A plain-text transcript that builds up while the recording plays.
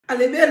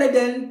alebele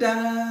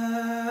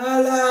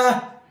dentala.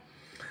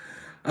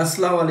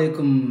 Assalamu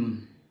alaikum.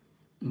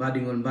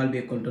 Mbadingol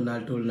mbalbe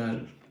kontonal tolnal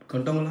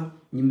kontongola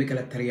nyimbe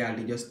kala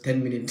tarialdi just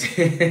 10 minutes.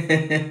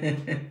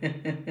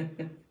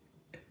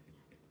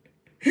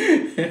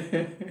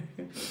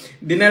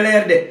 Dina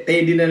leer de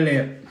tay dina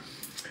leer.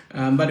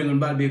 Mbadingol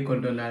mbalbe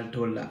kontonal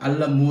tolla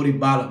alla mori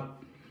bala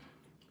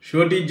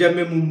shodi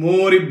jamme mu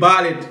mori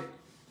balet.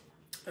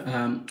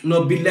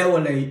 No billahi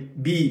walay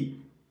bi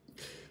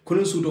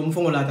kunun suto mu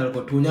fongo latal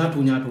ko tunya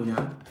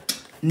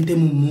nte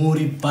mu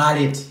mori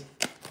balet.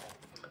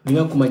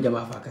 Ninga kuma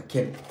jama fa ka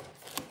ken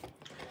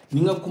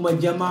ninga kuma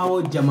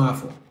jamao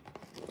jamafo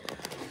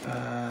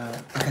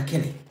aka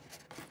kele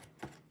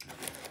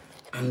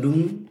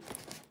andum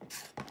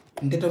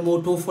ndeta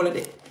moto fola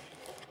de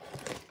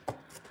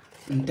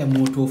nte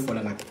moto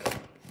fola nak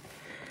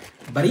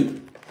bari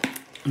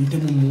nte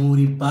mu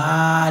mori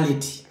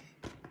baleti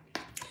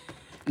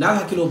na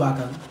hakilo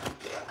baka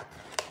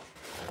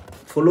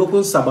folo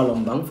kun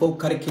sabalom bang fo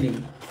karikini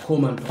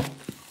komanto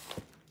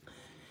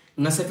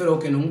nga sefero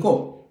kenun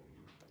ko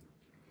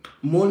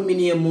mol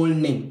miniye mol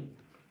neng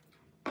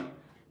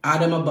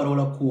Adama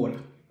Barola kuola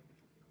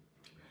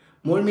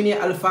mol miniye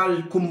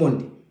alfal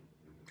kummondi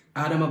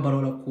Adama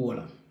Barola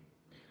kuola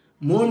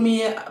mol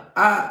miye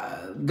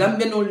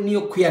gambenol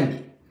niyo kuyandi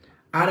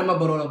Adama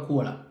Barola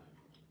kuola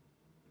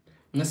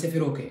nga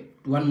sefero ke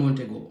 1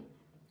 month ago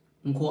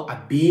nko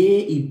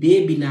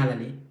ibe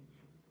binalale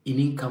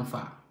inin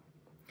kamfa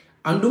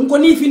andum ko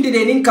ni finde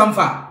de nin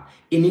kamfa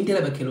inin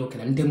tela bakelo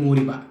kala nte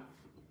mori ba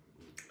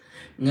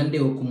ngande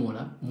o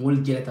kumola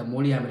mol jelata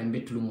mol yamre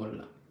mbetulu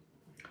molla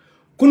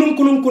kunun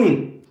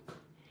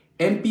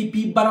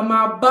MPP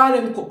barama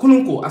balen ko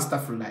kunun ko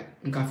astaghfirullah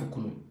nka fo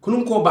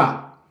kunun ko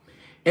ba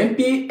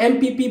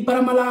MPP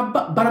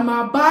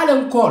barama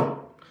balen kol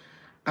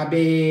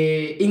abe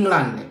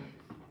England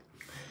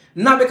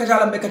na be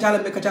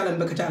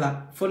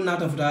kachala fon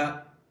nata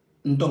futa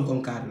nton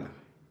kon karla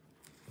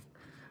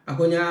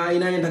akonya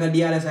ina nyanda ka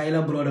diala sa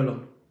ila broda lo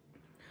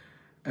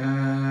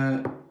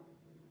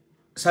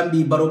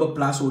sambi baroba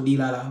place o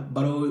dilala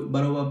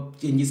baroba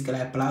changes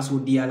kala place o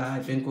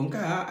diala fen kon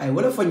ka ay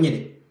wala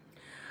fonyede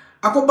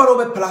ako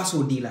baroba place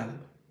o dilala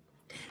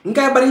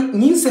nka bari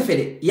nyin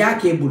sefede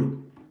yake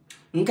bulu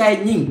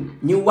nka nyin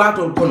ni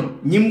watol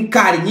kono nyim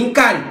kari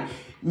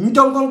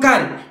nton kon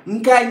kari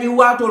nka ni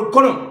watol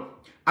kono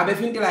abe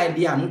fintila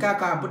dia nka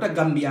ka bota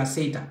Gambia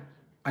seita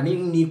ani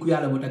ni ku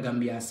yala bota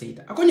Gambia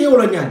seita ako ne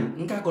wolo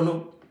nyali nka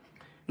kono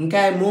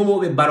nka momo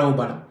be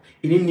baroba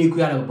ini ni ku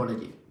yala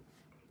bolaje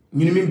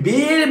ñun min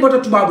beere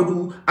bota tubabu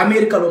du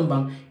America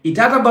lombang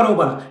itata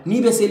barobala ni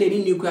be sele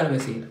ni ku yala be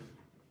sele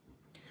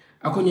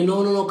ako ni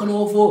no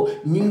kano fo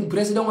ñin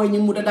president o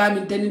ñim muta da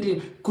min teniti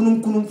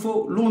kunum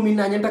fo lu min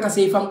na ñanta ka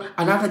seyfam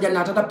anata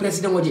jannata ta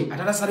president oje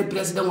atata sari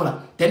president wala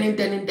tenin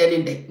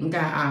de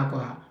nka ko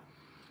ha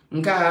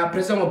nka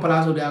president o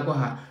place de ko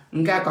ha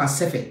nka ko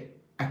sefe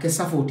ake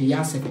safoti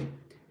ya sefe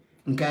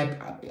nka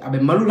abe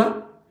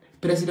malula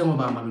president o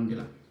ba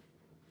malundila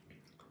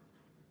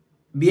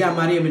biya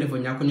mariya mine fo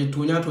nyako nye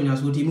tonya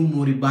soti mu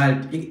mori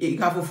bald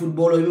ka fo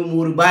football mu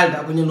mori bald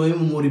ako nye no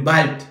mu mori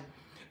bald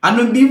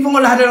anu bi fo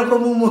ngola hada ko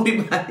mu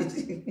mori bald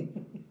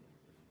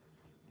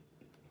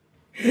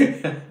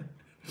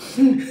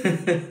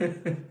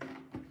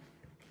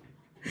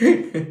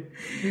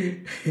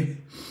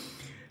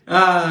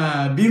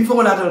bi fo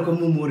ngola hada ko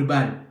mu mori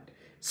bald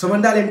so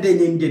mandale nte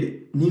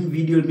nyinde nim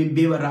video min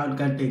be round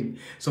kanten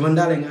so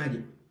mandale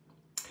ngaji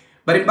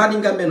bari badi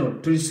ngameno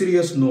to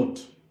serious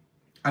note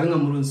alga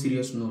muron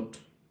serious note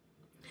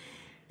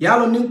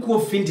yalo nin ko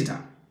fintita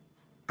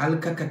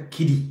alka ka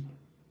kidi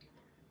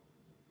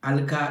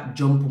alka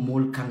jump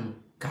mol kan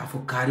ka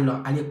fo karilo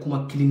ale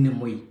kuma killing ne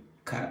moy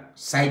ka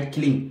side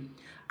killing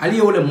ali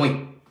wole moy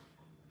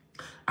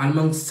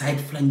alman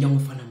side flanjang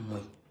fana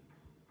moy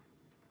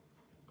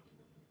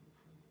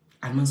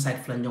alman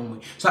side flanjang moy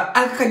so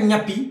alka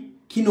nyapi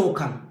kino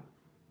kan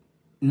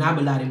na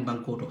balarim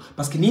bankoto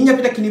parce que ni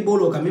nyapi ta kini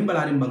bolo ka min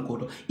balarim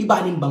bankoto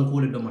ibani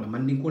bankole do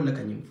man din ko la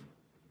kanyim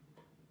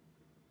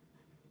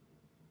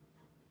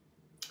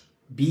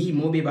bi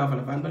mo be ba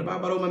fala fan ba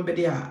baro man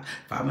bedia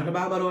fa mata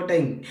ba baro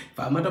teng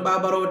fa mata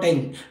ba baro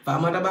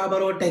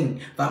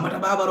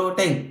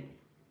teng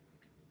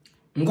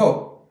ngo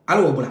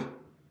alwo bula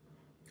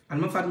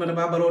alman fat mata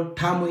ba baro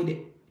tamoyde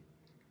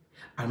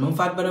alman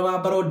fat ba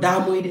baro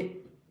damoyde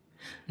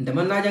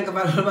ndaman na jang ka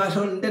ba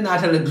son de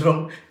nata le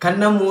dron kan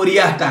na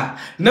moria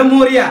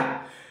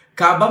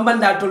ka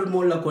bambanda tol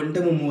mo la ko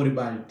ndemo mori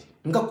balti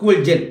nga kol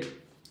jel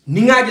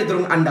ni ngaje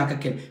dron anda ka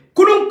ken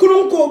kunun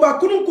ko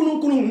ba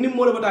kunun ni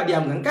mo le bata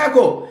diam ngan ka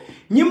ko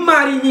nyim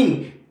mari nyin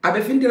abe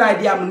findila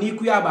diam ni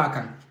kuya ba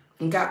kan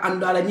nga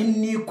andala nyin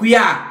ni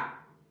kuya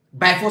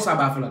bay fo sa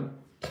ba fulan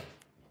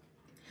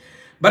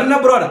barna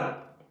broda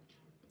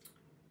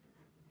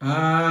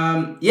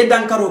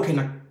yedan karo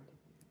kenak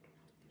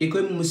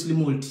ikoy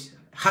muslimolti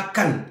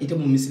hakkan ite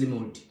mu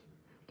muslimolti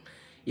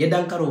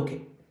yedan karo ke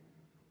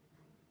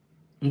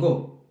ngo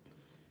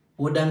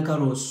wodan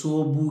karo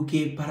so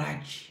buke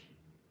paraji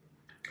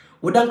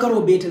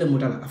wodankaro betele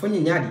mutala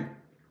afanye nyadi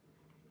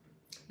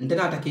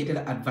ndena ataketele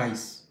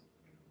advice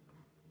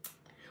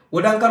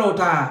wodankaro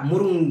ta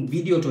murun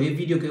video to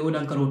video ke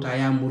wodankaro ta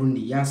ya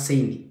murundi ya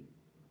sendi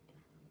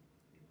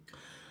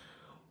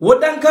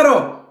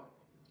wodankaro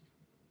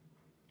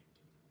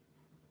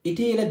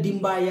ite la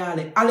dimba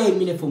yale ale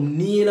mine fom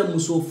ni la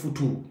muso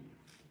futu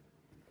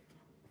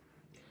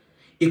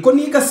e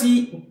koni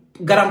kasi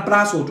garam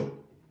place auto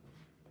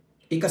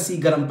e kasi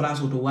garam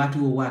place auto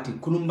wati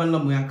kunumban la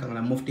moya kan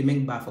la mofti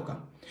meng ba foka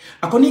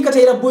akoni kata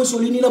ila boy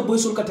sol ni la boy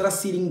sol kata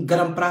siring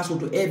garam place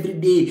auto every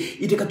day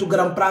ite katu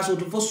garam place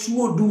auto fo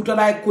suo du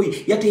tala koy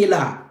yate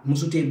la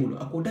musu tebulu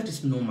ako that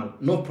is normal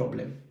no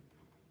problem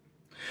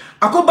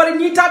ako bari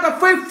ni tata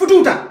fay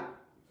fututa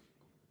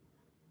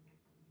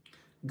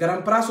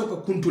garam praso ko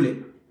kuntule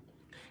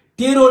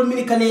terol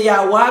mini kane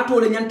ya wato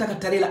le nyanta ka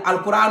tarela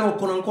alqur'ano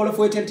konon ko la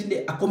fo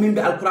tentinde ako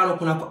mimbe alqur'ano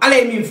kono ko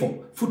ale min fo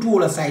futu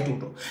la saito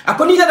to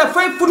ako ni da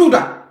fay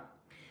fututa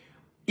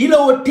ila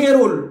o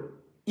terol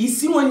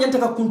isimo nyanta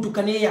ka kuntu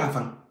kane ya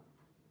fan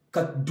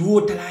ka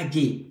duo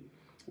talaje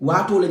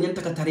wato le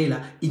nyanta ka tarela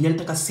i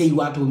nyanta ka sey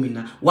wato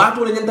minna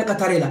wato le nyanta ka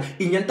tarela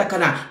i nyanta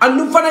kana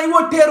andu fana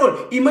iwo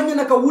terol i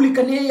manyana ka wuli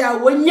kane ya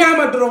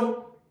wanyama dron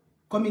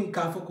komin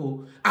ka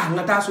foko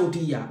ngata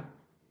soti ya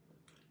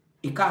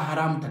ika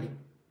haram tale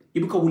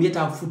ibuka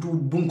wuliyata futu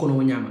bunkono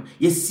wanyama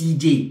ye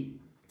CJ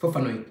fo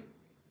fanoy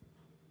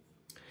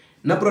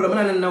na broda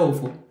manana nawo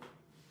fo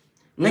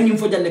ngani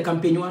mfo jande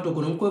campagne wato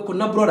kono ko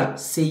na broda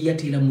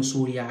seyati la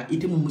musoriya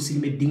ite mu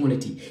muslime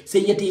dingolati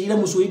seyati la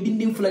musori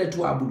dindin fulale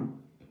to abulu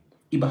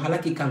iba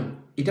halaki kan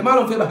ite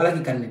malon fe ba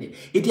halaki kan ne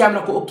ite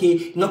yamna ko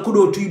okay nga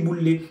kodo tuy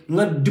bulle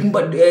nga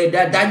dimba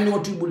dañi no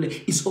tuy bulle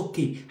is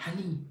okay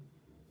hani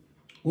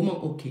woman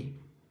okay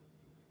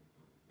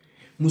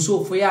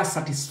muso for ya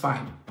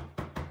satisfied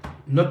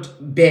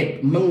not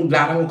bad mang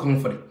larango kan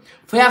fode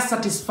for ya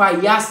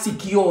satisfied ya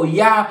secure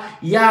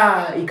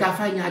ya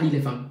ikafa nyadi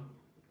le fam.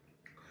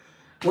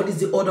 What is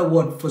the other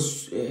word for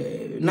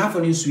not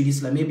for in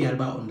Swedish la maybe I'll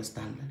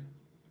understand that.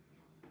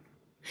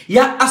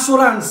 Ya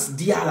assurance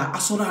diala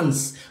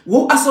assurance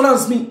wo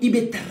assurance mean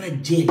ibe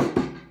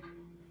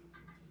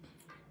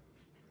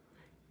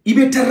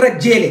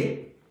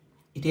tarajele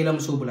itela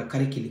muso bula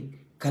kari killing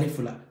kari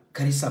fula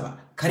kari saba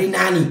kari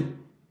nani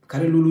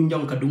kari lulu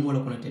njong kadum wala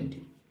kuna tenti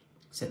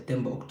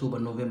September October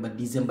November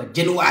December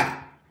January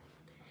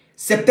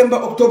September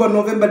October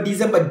November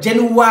December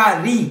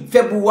January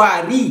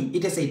February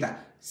ite seita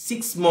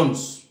 6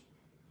 months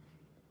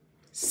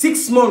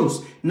 6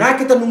 months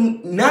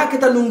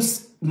naketa nung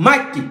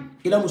maki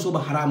ila musoba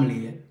haram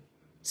le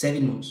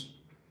 7 months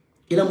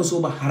ila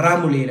musoba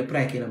haram le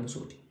praike ila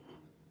musoti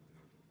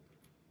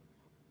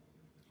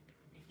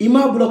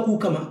ima bula ku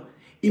kama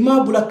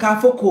ima bula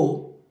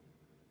kafoko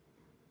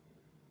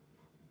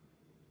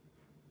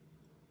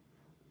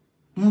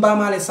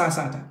mbamale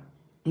sasata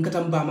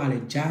ngata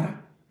mbamale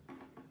jara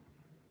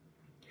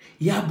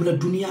ya bula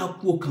dunia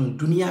ko kan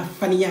dunia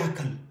faniya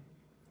kan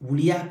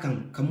wuliya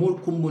kan kamol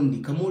kumbondi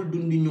kamol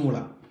dundi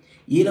nyola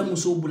yela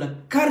muso bula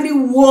kari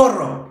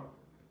woro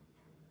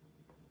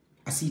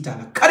asita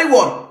la kari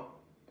woro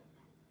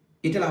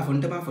itela fo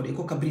ntama fo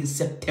ko kabrin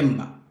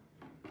September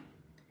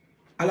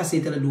ala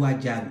setela duwa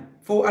jabi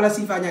fo ala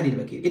sifa nyaadi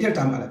be ke itel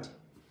tam alati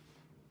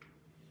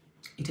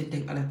itel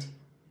teng alati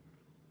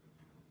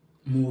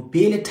mo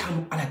bele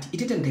tam alati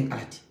itel teng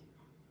alati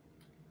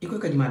iko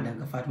kadima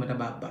danga Fatima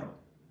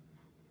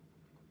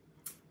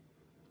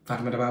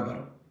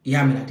Baro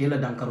yamina tela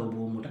dankaro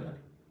bo mutala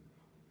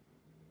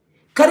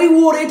kari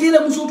wore tela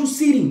musotu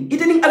sirin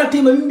iteni ala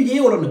tema mimbi ye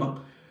wolo ba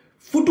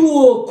futu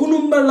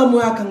kunum balla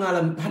mo yaka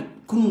ngala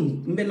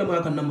kunum mbella mo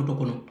yaka namoto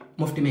kono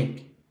mofti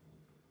mek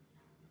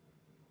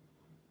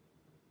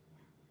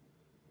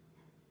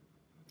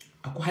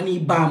ako hani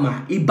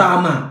ibama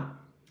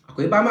ako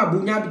ibama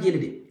bu nyaabi jede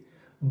de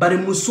bare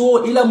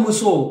muso ila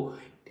muso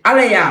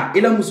alaya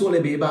ila muso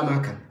le be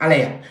ibama kan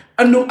alaya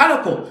andu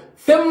alako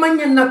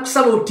femmanya nak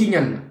salo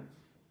tinyan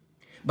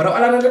bara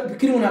ala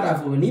kiri una da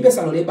fo ni be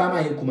salo le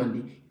bama ye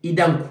kumandi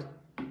idanku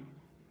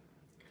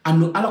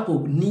andu ala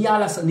ko ni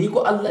ala sa ni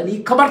ko alla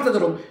ni kabarta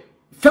do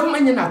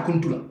femmanya na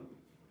kuntula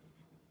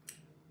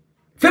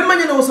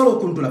femmanya na salo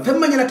kuntula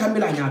femmanya na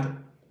tambila nyaato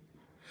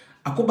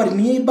ako bari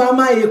ni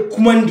bama ye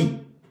kumandi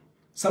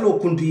salo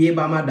kuntu ye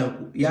bama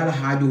danku yala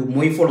haajo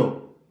moy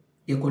folo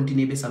ye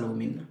continue be salo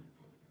minna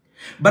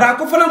bara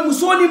ko fala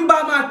musoni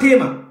bama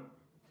tema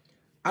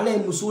ala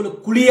musole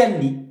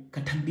kuliyandi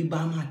katambi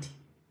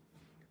bamati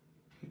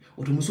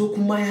oto muso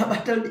kumaya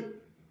batal de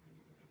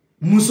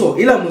muso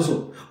ila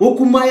muso o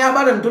kumaya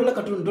badan dolla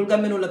katun dol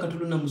gameno la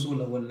katun na muso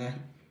la wallahi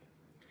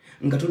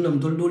ngatun nam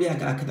dol doli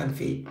aka akatan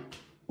fe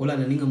wala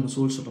na ninga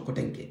muso so to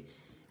kotenke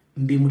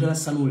mbe mutala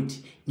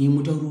sanolti ni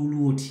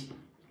mutaruluoti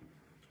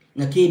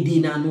ngake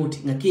dina noti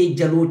ngake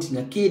jaloti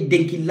ngake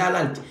denki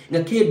lalalti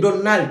ngake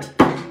donalti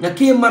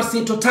ngake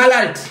marsi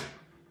totalalti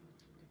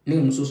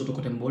ninga muso so to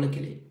koten bole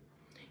kele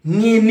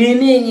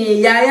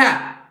nge yaya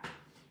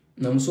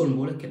na muso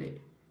mbole kele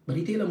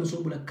bari tela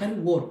muso bula kari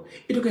woro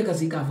ito kay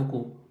kasi ka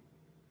foko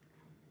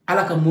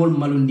ala ka mol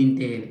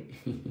malundintele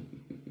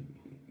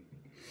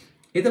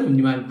ita mo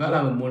nyuman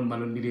bala mo mol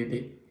malon dire de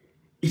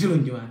ita mo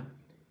nyuman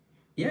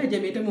ya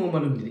jame ita mo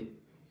malon dire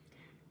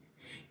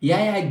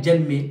ya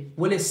jamme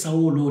wala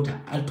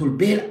sawolota altol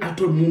bel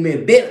altol mume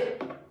bel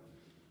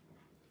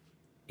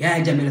ya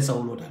jamme la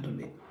sawolota altol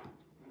bel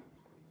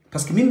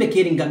parce que mimbe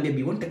keri ngambe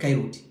bi wonta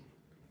kayroti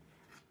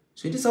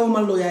so ita sawo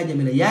mallo ya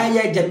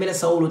jamme la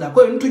sawolota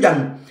ko ntu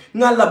jang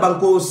ngalla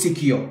banko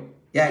sikio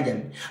ya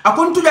jamme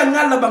akon tu jang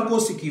ngalla banko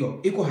sikio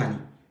iko hani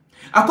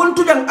akon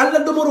tu jang alla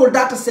domoro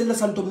data sella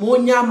santo mo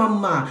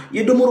nyamamma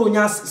ye domoro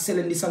nya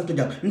selendi santo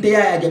jang nte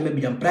ya jamme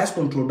bi jam price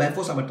control by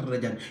force abatara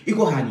jang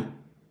iko hani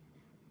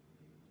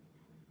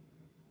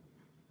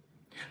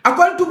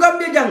akon tu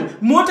gambe jang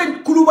mota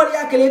kulubal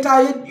ya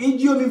keleta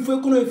ejiyo min fo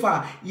kono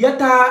fa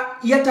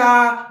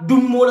yata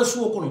dum mola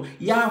suwo kono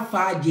ya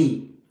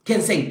faje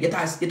kenseng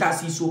yata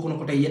si suwo kono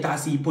ko tay yata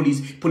si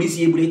police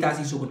ye bule yata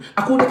si suwo kono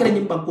akon de kala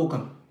nyim banko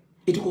kam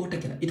ito ko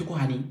takela ito ko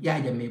hani ya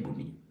jamme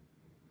bumi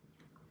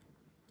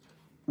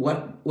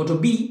woto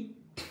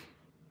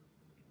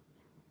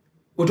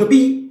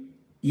bi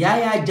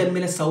ya jamme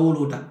la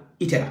sawolota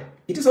itera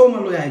ite sawo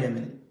mallo ya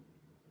jamme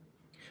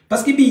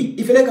parce que bi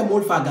ifele ka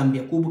mol fa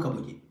gambia ko bu ka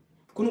boje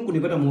kunu kuni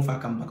bata mo fa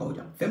kam baka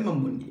wajam femma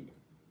bondi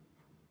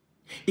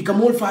ika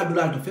mol fa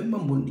dulal to femma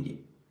bondi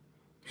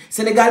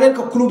senegalais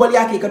ka kulubal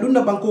yake ka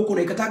dunna banko ko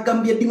ka ta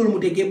gambia dingol mu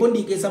tege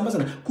bondi ke samba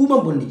sana kuma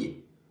bondi je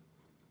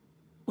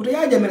oto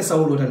ya jamere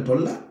sawlo tan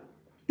tolla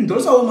ndol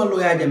sawo mallo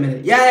ya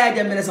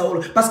jamere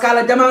sawlo parce que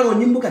ala jamano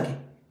nyimbuka ke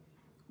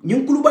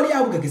nyim kulubal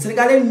ya buka ke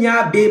senegalais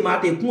nya be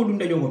mate ko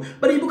dunda nyongo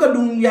bari buka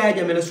dum ya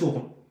jamere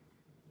soko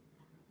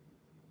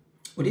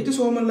oto ite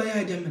sawo mallo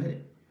ya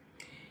jamere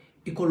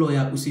iko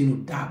loya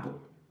Ousainou Darboe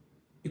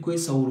iko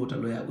sawlo ta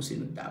loya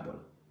Ousainou Darboe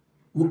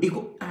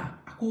iko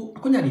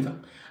ako nyadi fa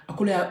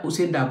ako loya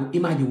Ousainou Darboe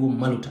image wo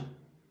maluta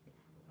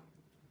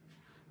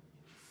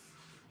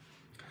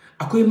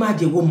ako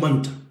image wo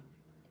maluta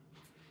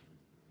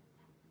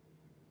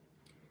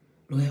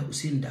loya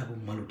Ousainou Darboe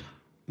maluta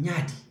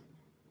nyadi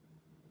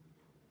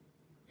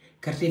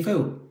carte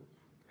fayo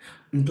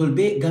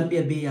ntolbe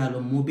Gambia be yalo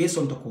mo be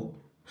sonto ko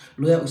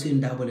loya Ousainou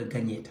Darboe le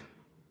gagneta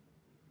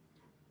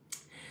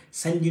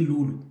sanji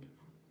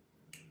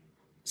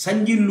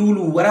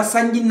lulu wara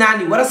sanji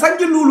nani wara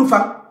sanji lulu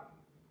fam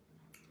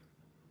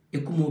e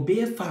kumo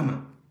be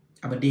fama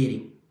aba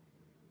deri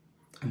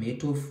ame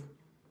tof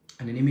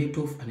anene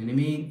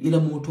me ila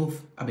mo tof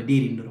aba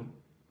deri ndoro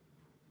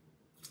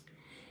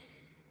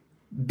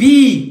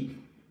bi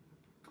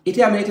ite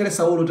ame tere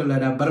sawolo to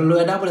lada bar lo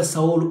yada bala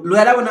sawolo lo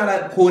yada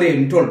na kore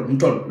ntol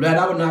lo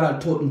yada na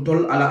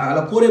ntol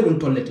ala kore mun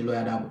tollete lo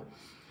yada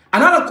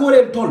anala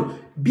kore ntol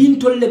bin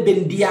tolle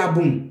ben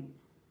diabum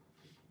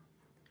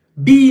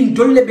bin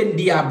tolle ben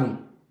diabum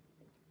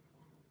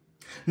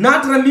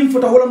natra min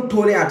fota holam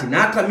toleati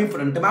natra min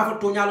fota tama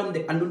fota nyalom de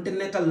andun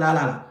tenetal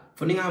lalala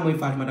fo ninga moy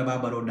Fatimata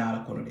Babaro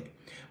dala kono de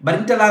bari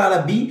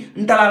ntalala bi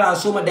ntalala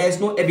soma there is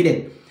no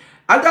evidence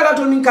altala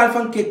to min kal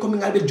fanke ko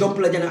min albe jomp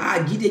la jana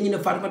jite ñina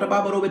Fatimata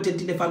Babaro be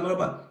tentine Fatimata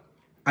ba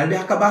albe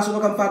hakka baso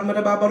kam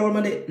Fatimata Babaro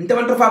ma de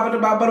ntamanto Fatimata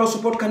Babaro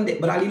support kande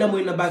bara alila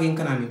moy na bagen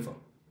kana min fo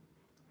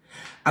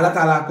ala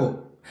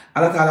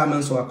taala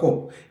man so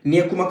ko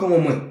ni kuma ko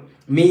moy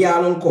mi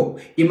yalon ko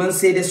iman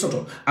sede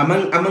soto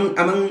amang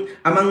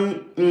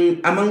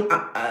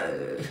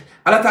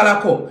ala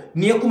taala ko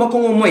ni kuma ko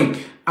moy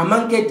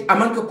amanke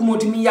kuma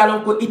timi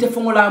yalon ko ite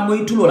fongola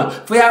moy tulola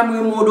fo ya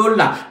moy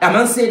modolla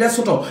aman sede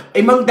soto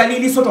iman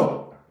dalili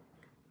soto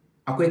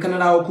akoy kana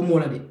lawo ko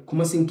mola de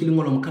kuma sinkili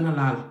ngolom kana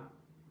lala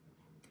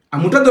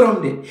amuta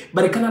doronde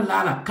bari kana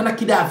lala kana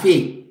kida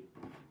fe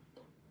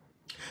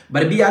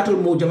bari biyatul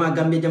mo jama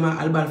gambe jama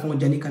albal fo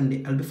jani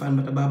kande albe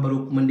Fatimata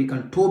Babaro kumandi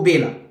kan to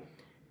bela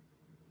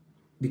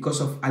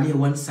because of ali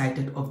one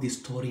sided of the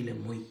story le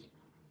moy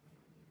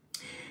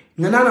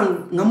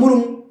ngana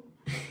ngamurum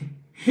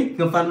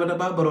nga Fatimata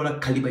Babaro la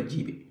kaliba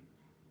jibe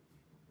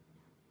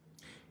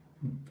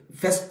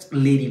first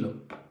lady lo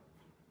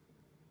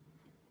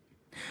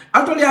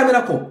atoli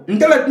amira ko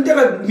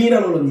ntela mira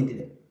lolo nyindi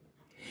de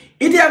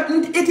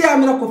iti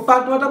amira ko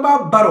Fatimata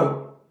Babaro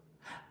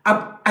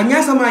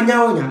anyasa ma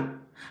nyaonya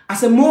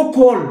ase mo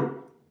call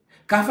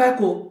ka fa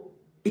ko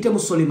ite mo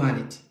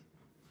solimaneti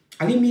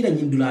ali mira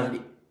nyindulala de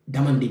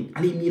damande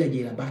ali mira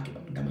jela baki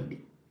bam damande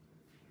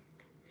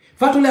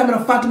fatule amra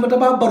Fatimata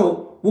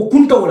Babaro wo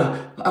kunta wala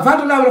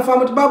fatule amra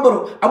Fatimata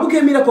Babaro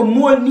abuke mira ko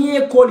mo ni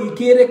e call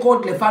ke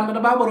record le Fatimata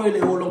Babaro le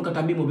wolon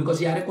katambi mo because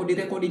ya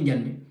recording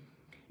janne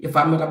e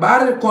Fatimata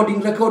Babaro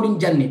recording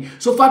janne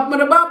so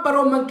Fatimata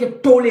Babaro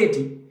manke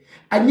toleti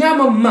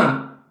anyama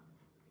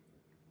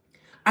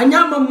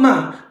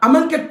ma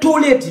amanke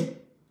toleti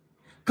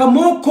ka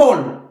mo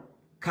call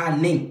ka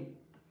ning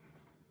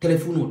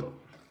telephone to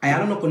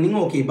ayala no ko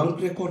ningo ke bank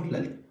record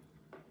lali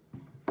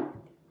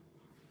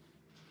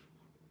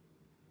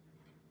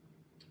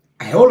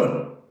ayolon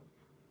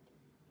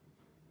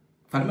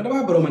Fatimata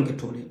Babaro manke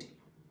toleti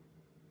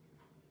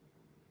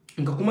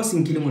nka kuma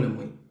sinkili mo le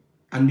moy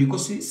andi ko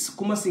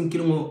kuma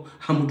sinkili mo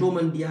hamuto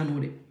man diano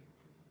de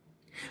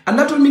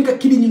andatol min ka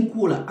kidi nyin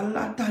kula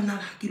Allah ta na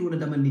hakiro da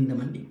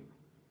damandi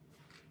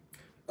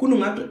kunu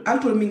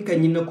atol min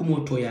kan nyina kumo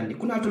to yandi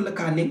kuna atol la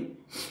kanen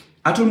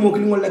atol mo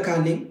kilingol la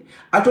kanen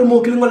atol mo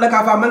kilingol la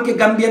ka fa manke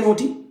gambien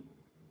oti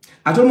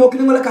atol mo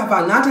kilingol la ka fa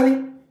ngatale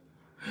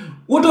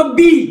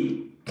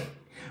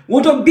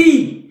woto bi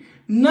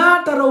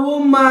nata rawo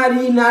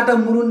mari nata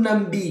murun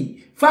nambi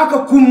faka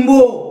kumbo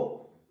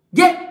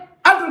je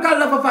atol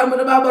kala fa fa ma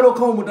da babaro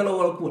kaw mu dala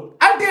wala ko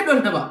ante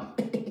don taba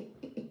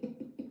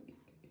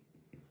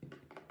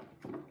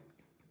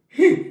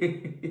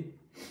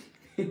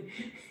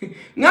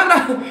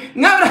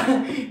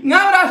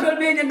ngamra so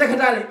be nyanta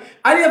katale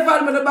ali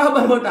fa ma da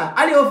babaro ta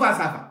ali o fa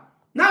safa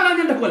na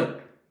nyanta kole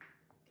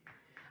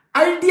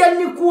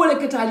aldiyanni ko wala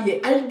kataliye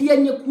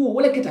aldiyanni ko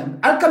wala katam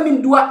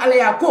alkamin duwa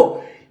alaya ko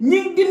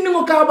nyin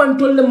dinno ka ban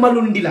tolle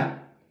malundila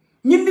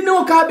nyin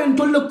dinno ka ben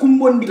tolle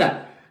kumbondila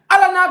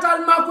ala natal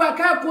ma ko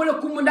ka ko le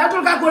kumbonda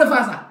tol ka ko le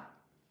fasa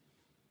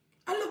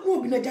alla ko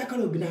bina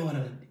jakalo bina wala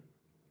lande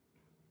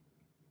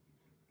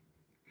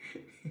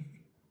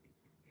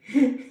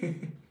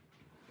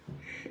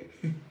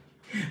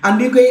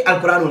andi koy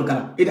alquranul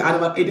karam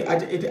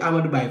ite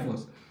amadu bay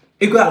fos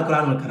iko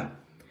alquranul karam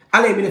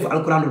ala yemine fa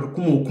alquran do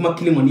kuma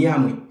kilimo ni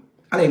yamoy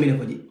ala yemine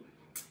ko ji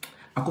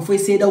ako fay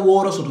seda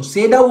woro soto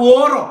seda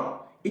woro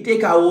ite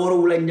ka woro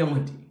wula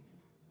nyamati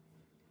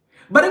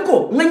barinko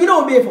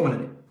nganyino be fo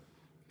de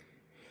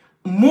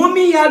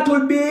momi ya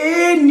tol be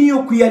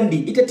niyo kuyandi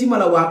ite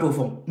timala wato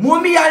fo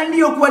momi ya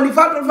niyo kuyandi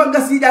fa fa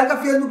gasida alka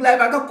Facebook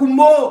live alka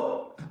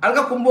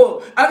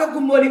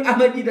kumbo ni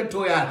amaji da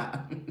toyala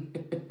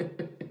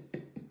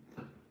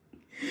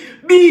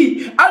bi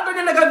alto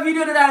de ka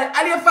video de dale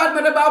ali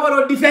fatma de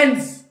babaro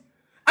defense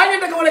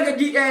anyanda ka wala ka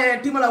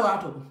timala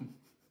wato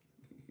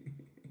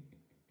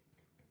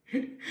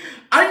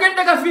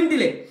anyanda ka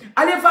findile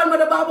ali falma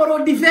da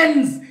babaro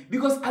defense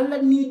because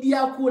Allah need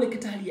ya ko le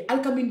katali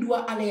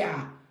alkamindua alaya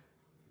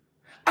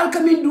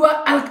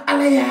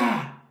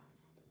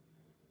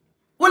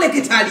wala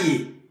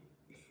katali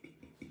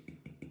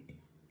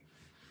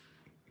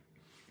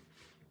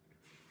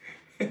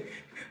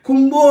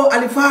kumbo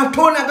alifa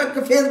tona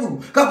ka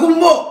Facebook ka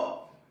kumbo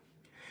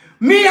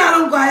mi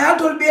yaron ko ayal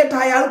tol beta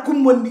ayal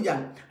kumbondi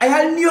jang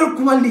ayal niol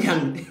kumandi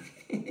hang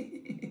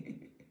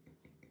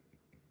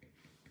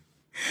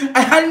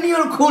ayal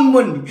niol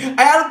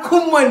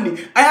kumbondi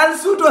ayal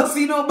suto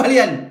sino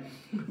balian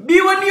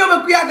bi woni yobe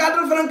kuya ka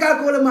tol franka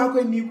ko le ma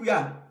ko ni kuya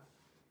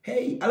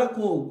hey ala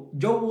ko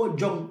jowo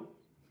jom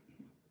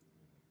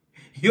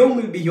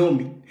yomi bi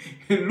yomi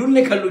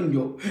lunne ka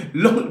lunjo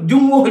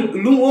jumwo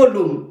lumwo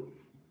lum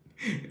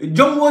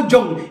jomwo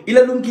jom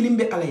ila lum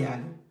kilimbe ala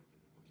yani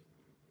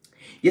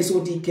ye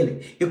soti kele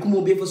e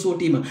kumo be fa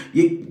soti ma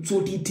ye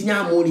soti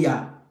tinya molia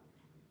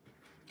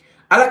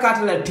ala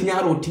katala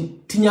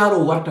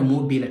tinyaro warta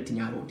mo be la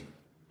tinyaro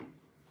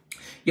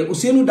ye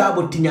Ousainou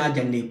Darboe tinya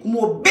janne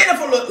kumo be la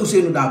fa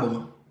Ousainou Darboe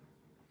ma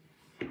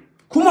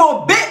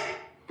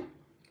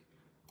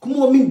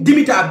kumo min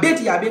dimita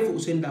beti ya be fa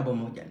Ousainou Darboe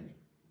mo janne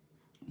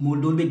mo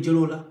dolbe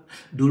jelola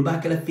dolba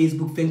kala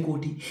Facebook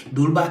fenkoti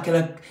dolba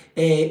kala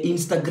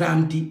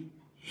Instagram ti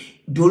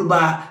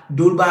dolba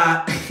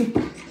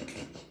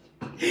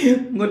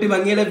ngote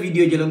mangela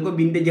video jelom ko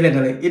binde jele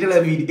dale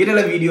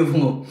itala video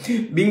fumo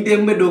binde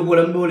mbedo ko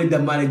lam dole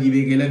damala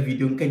jibe ke la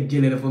video ka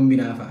jele la fo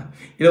mbina fa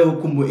ila ko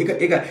kumbo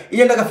ika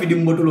inyanda ka fidi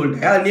mbotulol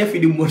ta ala ne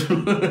fidi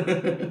mbotulol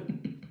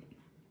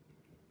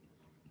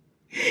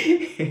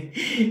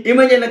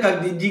imanyana ka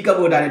jika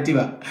bo dale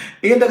tiba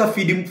inyanda ka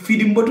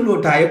fidi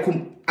mbotulol ta yakum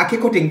ake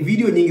koten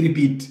video nying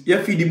repeat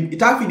ya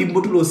fidi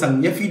mbotulo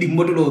sang ya fidi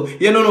mbotulo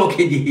ya nono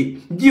keje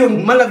jio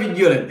mala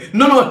video le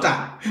nono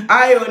ta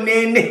ayo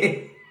nene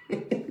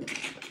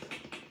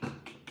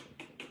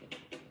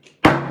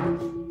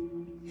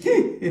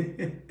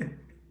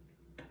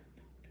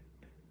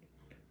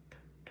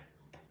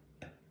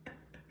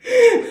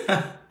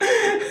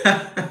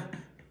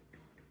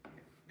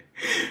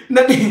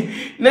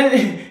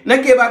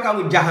nake ba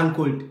kamu jahan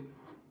cold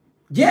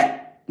je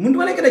muntu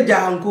wale kada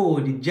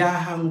jahanko di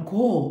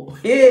jahanko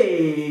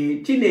hey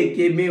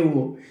chineke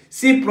mewo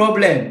si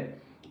problem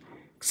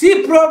si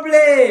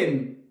problem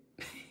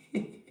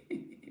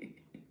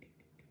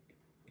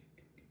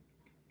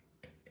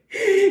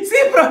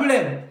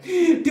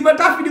tiba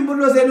tafi di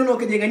mbono zeno no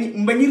keje ngani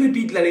mbani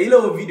repeat la ile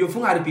o video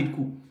funga repeat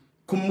ku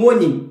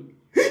kumboni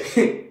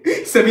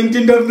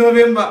 17th of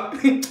November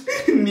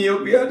niyo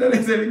kuyata le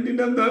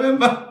 17th of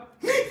November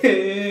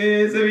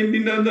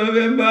 17th of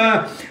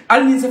November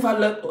alni se fa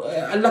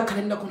Allah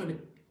kalenda kono de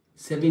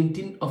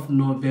 17th of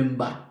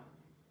November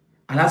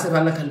ala se fa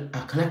Allah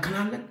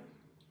kana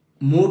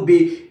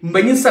mobe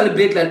mbani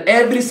celebrate la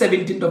every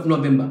 17th of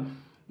November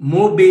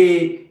mobe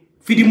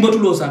fidi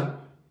mbotulo sa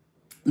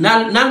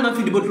nal ma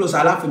fidi mbotulo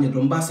sa ala fanya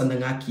domba sanda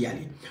ngaki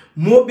yali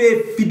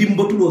mobe fidi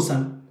mbotulo sa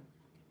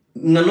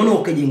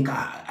nganono kejinka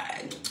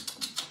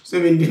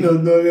 17th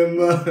of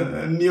November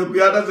niyo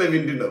kuyata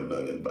 17th of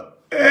November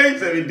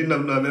 17th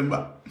of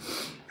November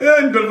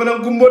ndol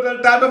fanam kumbotal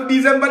tat of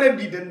December de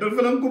diten ndol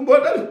fanam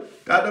kumbotal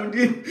tat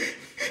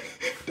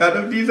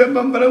of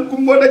December fanam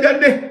kumbota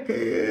jande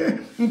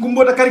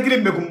kumbota karikire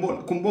be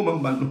kumbo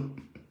mambano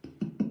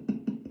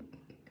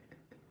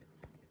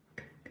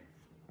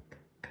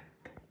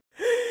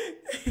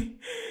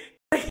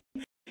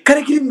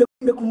kare kilim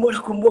me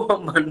kumbo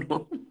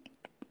mano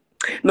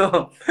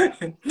no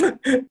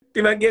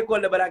timange ko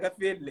le baraka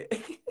felle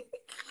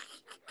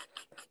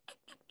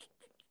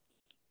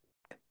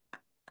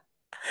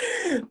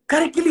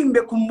kare kilim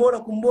be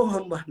kumbo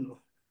mano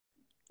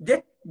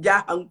je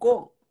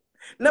jahanko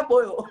na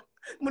boyo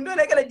mundo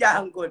le kala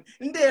jahanko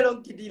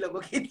ndelo kidila ko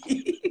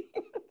kidi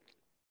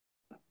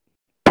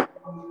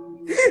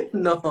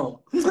no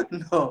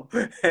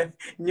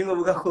nyingo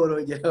buka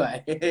koroje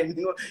wae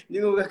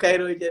nyingo buka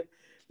kairoje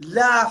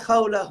la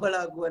hawla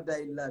wala quwwata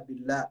illa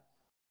billah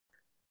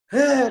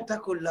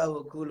takullahu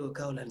wa qulu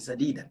qawlan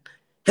sadidan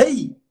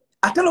hey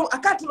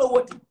akatalo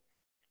woti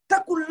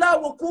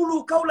takullahu wa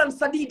qulu qawlan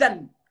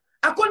sadidan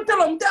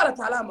akontalo mtala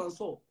taala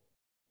manso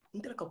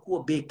ndela ka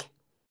kuwa beke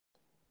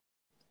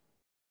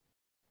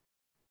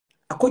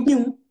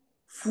akonyin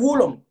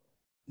fuolom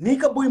ni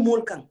ka boy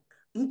molkan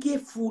nke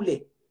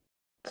fule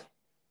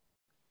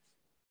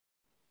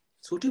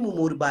soti mu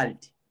mor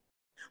baldi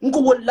nko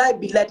wallahi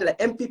billahi tala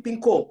MPP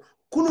ko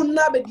kunun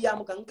nabe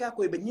diam kan ka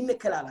ko be nyinne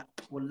kalala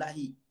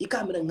wallahi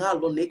ikamira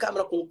ngalo ne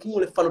ikamira ko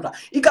kumule faluta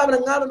ikamira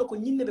ngalo ko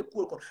nyinne be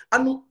kul ko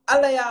anu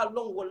ala ya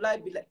long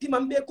wallahi billahi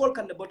timambe kol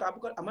kan de bota bu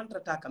ko amantra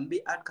ta kan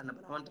be at kan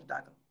ba amantra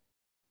ta kan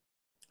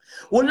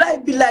wallahi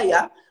billahi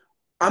ya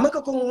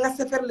amaka ko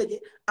ngase fer leje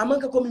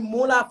amaka ko mi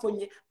mola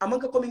fonye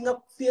amaka ko mi nga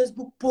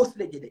Facebook post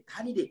leje de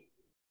hani de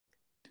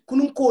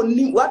kunun ko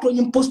ni wato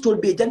nyim postol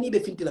be janni be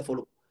fintila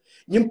folo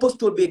nyim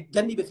postol be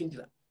janni be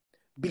fintila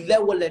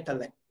billahi wallahi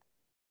talla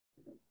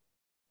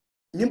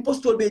nyim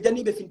postol be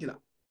janni be fintila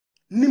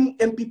nim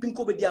MPP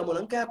ko be diamo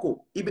nan kaya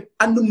ko ibe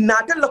andu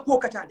natal la ko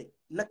katade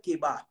nakke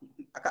ba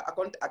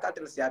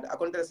akatel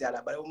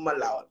siada bare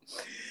mallawal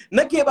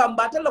nakke ba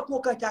mbatal la ko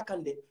kata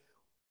kande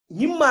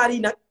nyim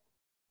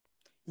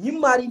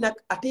mari nak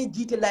ate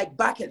jite like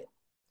bakele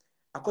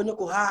akonyo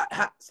ko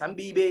ha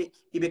sambi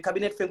ibe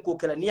cabinet fen ko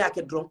kala ni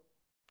yake dron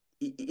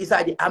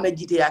isaji ame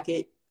jite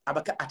yake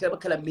abaka ataba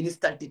kala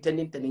minister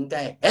tenin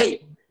kay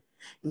hey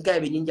ngay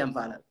be nyinjam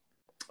fala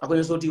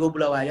akonyo soti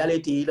obula wa yale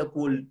ti la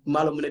cool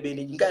malo mun be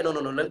ni ngay no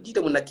lan jite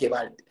mun nakke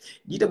bal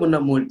jite mun na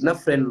mol na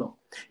friend lo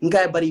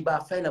ngay bari ba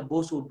fayla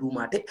boso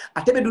dumate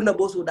atebe dunna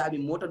boso dabi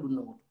mota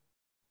dunna mo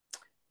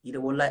ide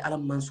wallahi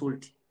alam man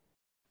solti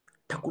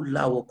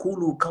takulla wa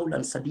kulu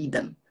qawlan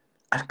sadidan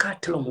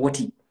akatlom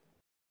woti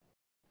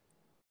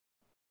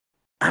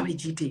ame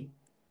jite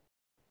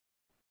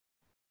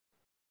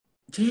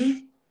je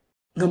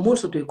ngamol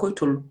so to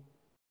koytol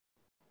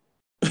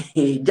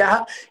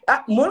ja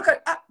molka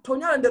to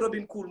nyala de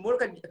Robin Cool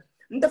molka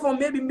ndefo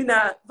mebi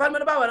mbina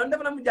falma ba wala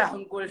ndefo na mu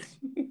jahan ko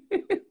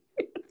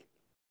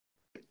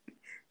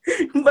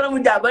mbara mu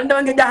jaban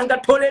ndama nga jahan ka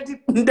toleti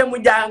ndemu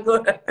jahan ko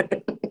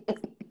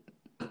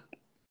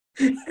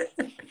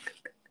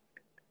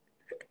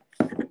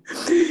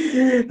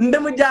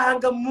ndemu jahan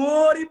ka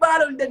mori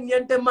balo nden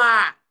niente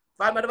ma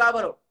falma ba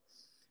baro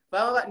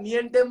fama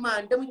niente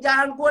ma ndemu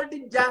jahan ko di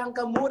jahan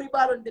ka mori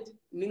balo nden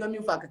ni ngam mi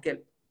faka kel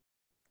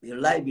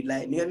wallahi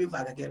billahi ni ngam mi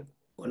faka kel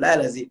wallahi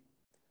lazi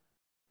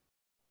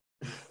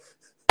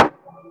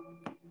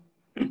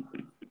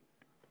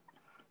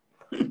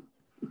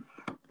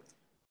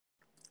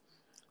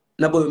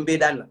na boy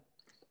mbedan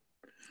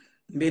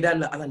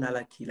la ala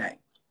nala kilay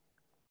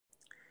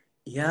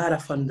yara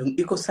fandum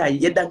iko say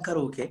yedan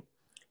karoke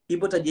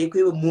ibota je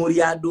ko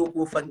moriya do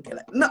ko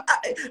fankela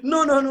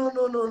no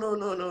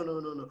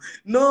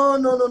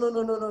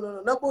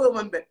na boy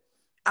mambe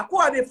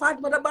ako abe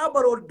Fatima da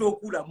babaro do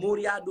kula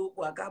moriya do ko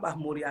akaba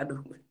moriya do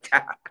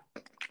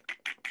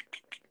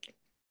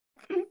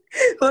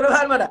oro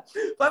halmada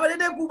baba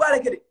de ku bare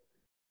kede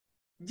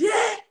je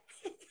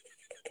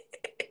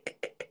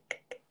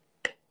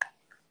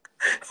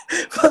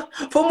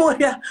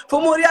fo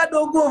moria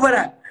do go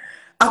fara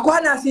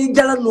akwana si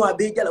jalan no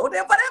abe jala wote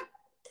fara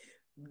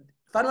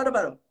fano do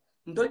baro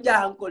ndo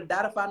jahan kol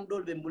dar fan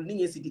dol be mbul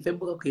ni siti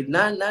fembo ko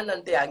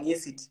nan te angi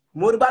siti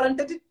mor balan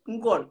tati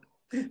ngol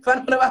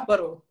fano do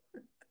baro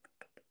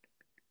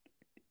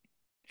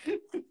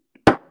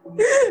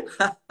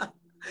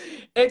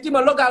tima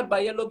log out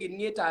by login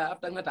ngeta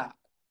after ngata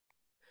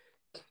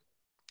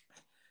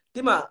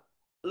tima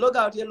log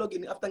out ye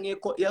login after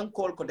ngeko yang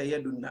call ko de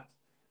yedunna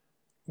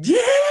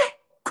je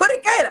kori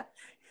kaira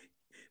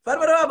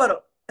farbaro baro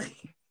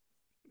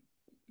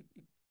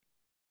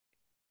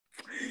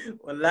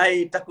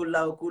wallahi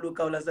takullahu kulu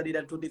qawla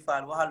sadidan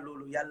tudifal wa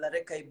halulu yalla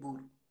rek ay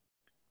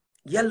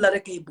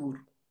bur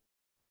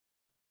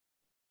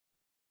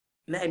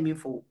na mi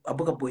fo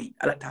abuka boy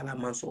ala taala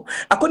manso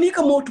akoni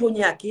ka moto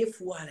nya ke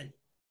fu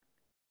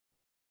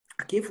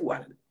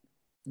wala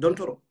don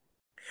toro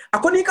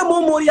akoni ka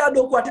mo moriya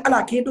do ko ati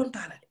ala ke don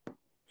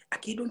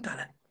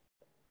taala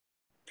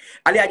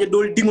ali aje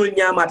dol dingol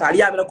nyamata ali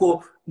yamira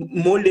ko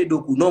molle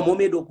doku no mo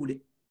me doku de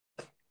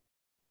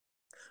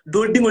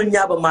dol dingol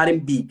nyaba marim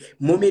bi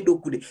mo me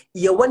doku de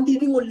ya wandi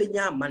dingol le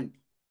nyaman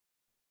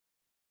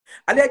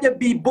ali aje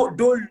bi bo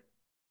dol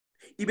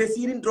ibe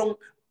sirin drong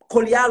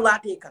kol ya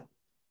late kan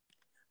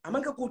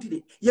amanka koti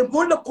de ya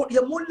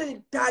molle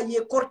ta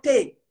ye korte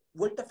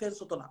volta fen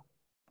sotola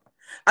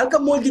alka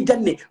molji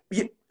janne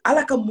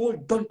alaka mol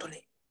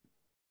dontole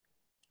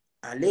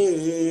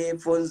ale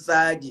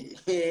fonsaji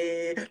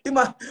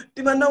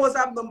tima na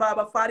WhatsApp no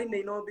baba fari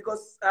ne no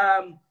because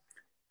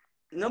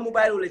na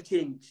mobile will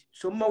change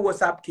so ma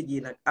WhatsApp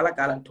kiji nak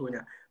alaka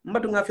alantonya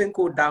mbatu nga fen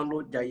ko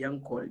download ja yang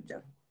call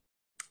ja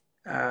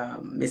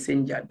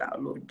messenger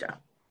download ja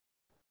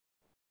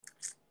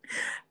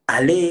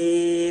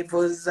ale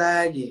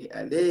fonsaji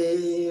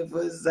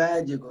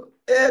go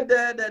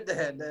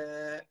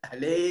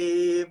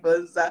ale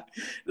fonsa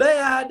la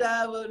ya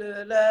da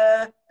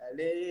la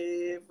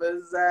ale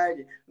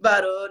fonsaji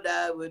baro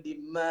da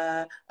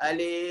budima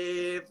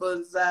ale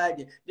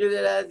fonsaji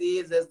jugala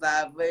zisa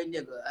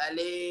savenye go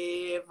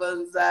ale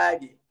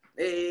fonsaji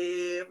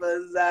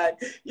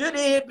you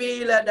need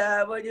pila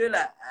da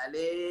bojula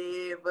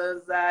ale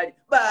fonsaji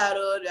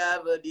baro da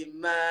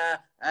budima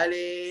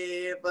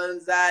ale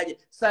fonsaji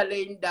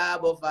salinda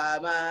bo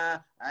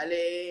fama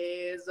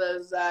ale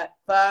fonsaji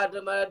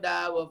Fatima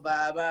da bo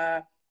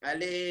fama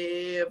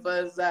ale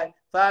fonsaji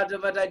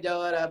Fatima da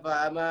jawara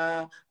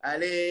fama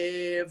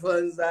ale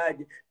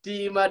fonsaji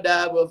tima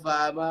da bo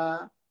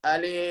fama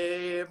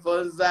ale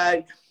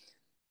fonsaji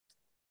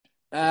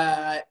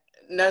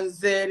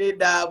Nanseri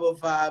dabo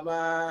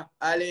fama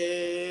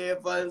ale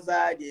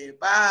fonsaji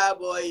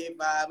baboy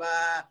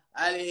fama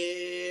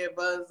ale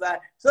fonsaji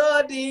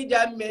soti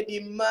jamme di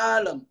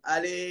malam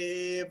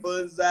ale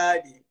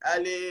fonsaji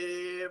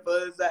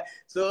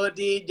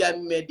soti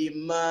jamme di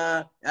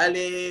ma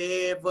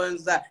ale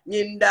fonsaji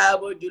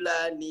nyindabo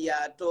julani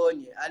ya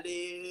tonye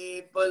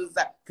ale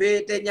fonsaji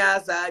fete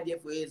nyasaje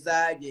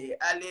fwesaje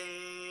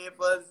ale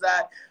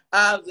fonsaji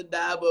Auzi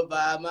dabo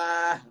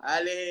fama,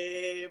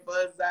 ale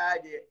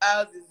fonsaje,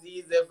 auzi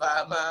zize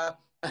fama,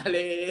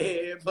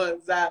 ale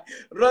fonsaje,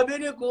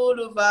 Robin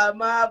Kulu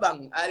fama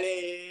bang,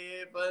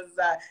 ale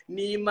fonsaje,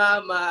 ni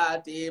mama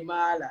te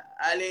mala,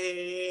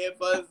 ale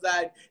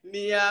fonsaje,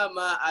 ni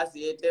ama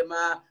asete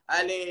ma,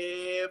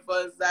 ale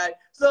fonsaje,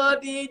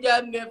 soti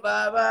jamme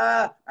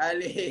fama,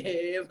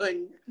 ale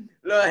fonsaje,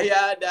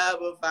 loya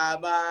dabo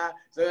fama,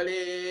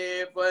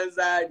 sole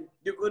fonsaje,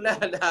 jukuna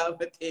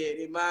dabo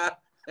terima.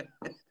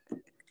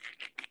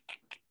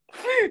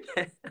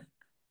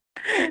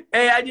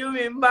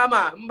 Ajumi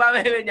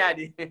mbama ewe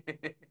nyadi.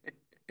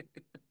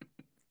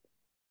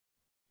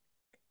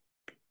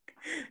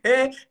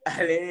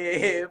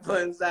 Ale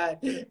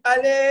fonsaji.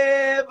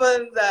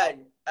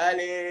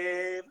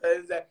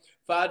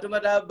 Fatuma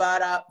da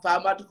bara,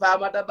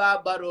 fama da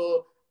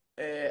baro.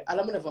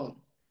 Ala mune fam.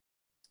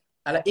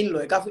 Ala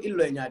inlo, ikafu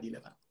inlo nyadi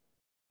lefa.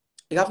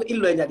 Ikafu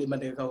inlo nyadi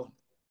mande kawo.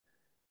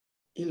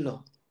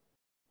 Inlo.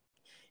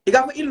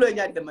 Ikafu inlo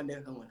nyadi mande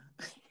kawo.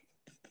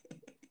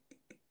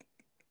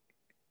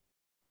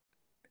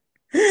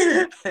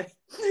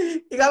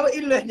 Ikafu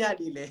inlo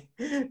nyadi le.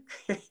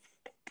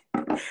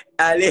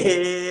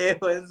 Ale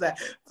fonsa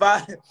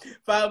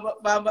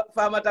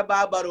fama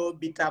tababaro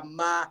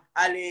bitama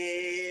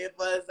ale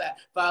fonsa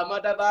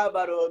fama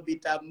tababaro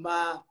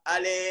bitama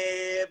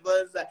ale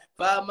fonsa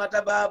fama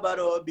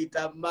tababaro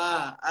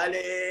bitama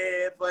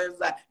ale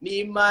fonsa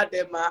ni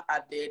matema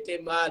atete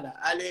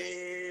mana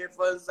ale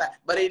fonsa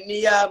bari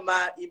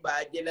niyama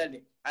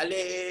ibajelale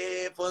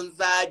ale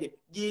fonsaje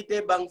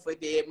jite bang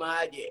fete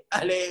maje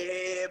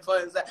ale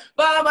fonsa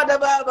fama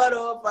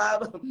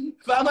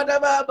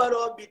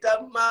tababaro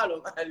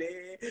bitamalo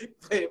ale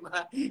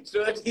fema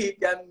soti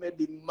jamme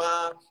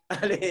dimma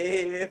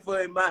ale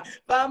fema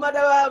fama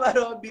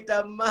tababaro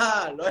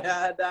bitamalo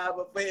ya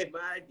dabo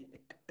femaje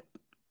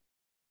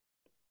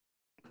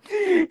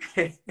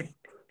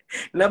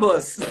na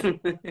boss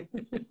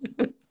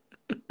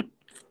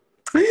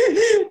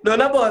no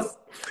na boss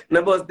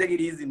take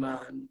it easy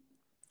man.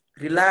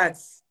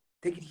 Relax,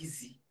 take it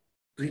easy.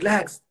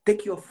 Relax,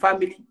 take your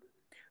family.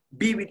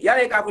 Be with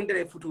yale ka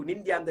fundere futu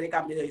nindi andere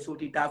ka mne so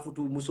tita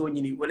futu muso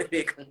nyini wala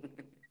fek.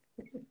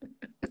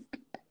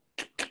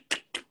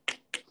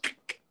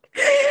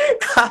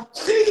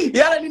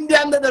 Yala nindi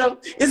andere dara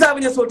isa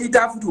mne so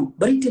tita futu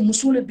barite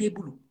musole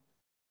bebulu.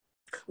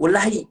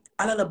 Wallahi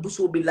ala la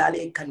buso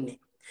bilale kanne.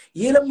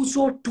 Yela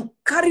muso to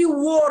carry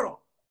war.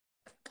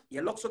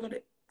 Ya lokso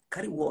de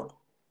carry war.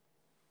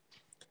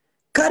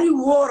 Carry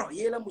war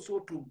yela muso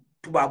to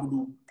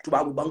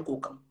tubabu banko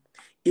kam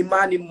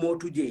imani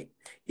motu je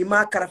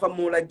ima karafa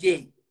mola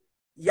je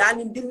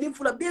yani dindin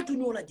fula betu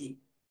nyola je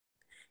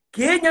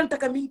kenyan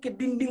taka minke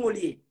dindingol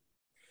ye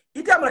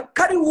itama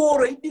carry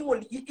war idingol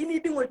ini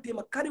dingol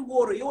tema carry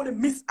war you only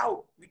miss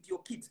out with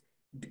your kids.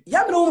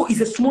 Yamno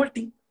is a small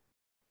thing.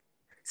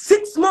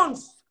 6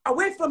 months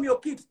away from your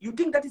kids, you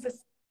think that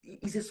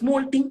is a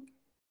small thing?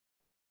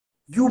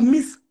 You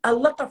miss a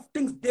lot of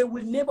things. They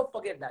will never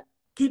forget that.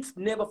 Kids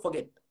never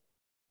forget.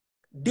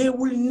 They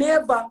will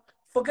never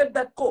forget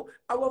that call.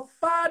 Our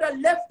father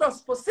left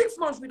us for 6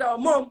 months with our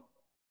mom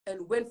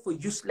and went for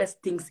useless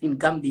things in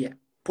Gambia.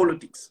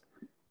 Politics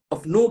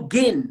of no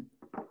gain.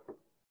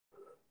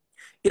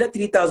 Ida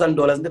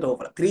 $3,000 net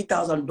over.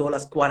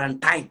 $3,000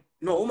 quarantine.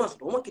 No, almost.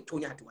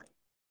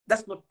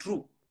 That's not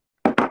true.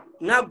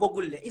 Now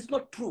Google it. It's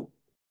not true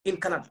in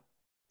Canada.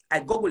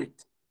 I Google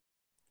it.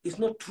 It's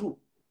not true.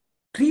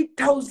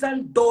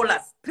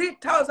 $3,000.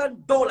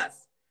 $3,000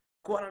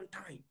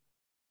 quarantine.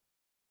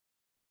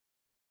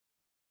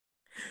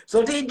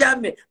 So ti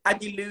jamme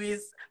aji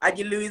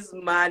Louis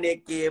Mane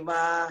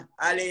kema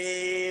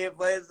ale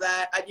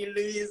fosa aji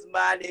Louis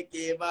Mane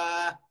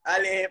kema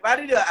ale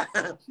parido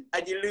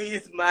aji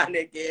Louis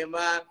Mane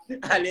kema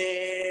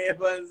ale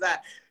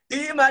fosa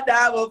Tima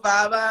dabo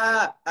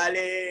fama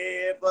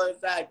ale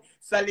fosa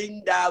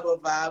Salin dabo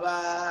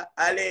fama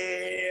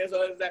ale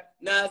fosa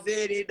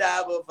Nasiri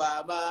dabo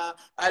fama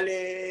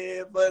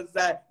ale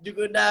fosa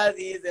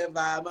Jugunazi se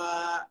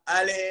fama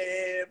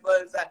ale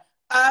fosa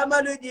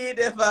Amadou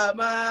Jide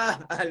Fama,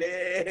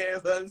 allez,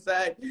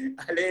 bonsai,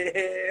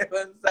 allez,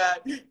 bonsai,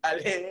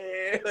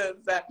 allez,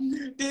 bonsai.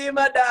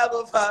 Tima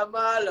Dabo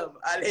Fama, lom,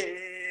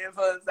 allez,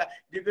 bonsai.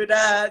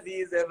 Dikuda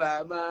Zize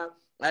Fama,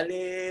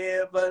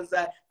 allez,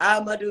 bonsai.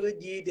 Amadou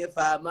Jide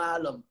Fama,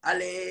 lom,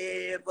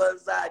 allez,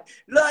 bonsai.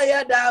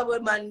 Lawyer Dabo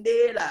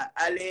Mandela,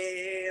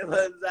 allez,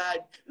 bonsai.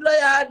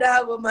 Lawyer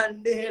Dabo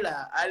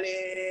Mandela,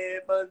 allez,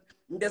 bonsai.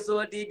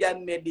 Ndesoti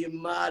jamme di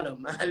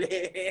malum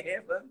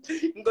ale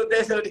ngo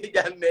desoti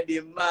jamme di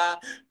ma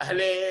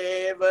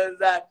ale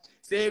bonza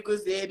seku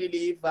sedi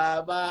li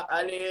fama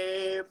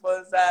ale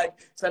bonza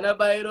sana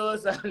bayro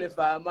sale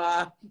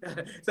fama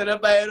sana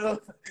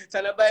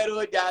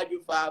bayro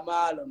jaju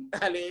fama lum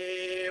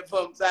ale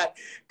bonza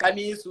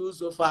kami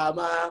susu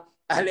fama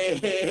ale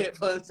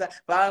bonza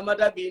fama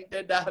da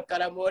binte da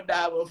karamo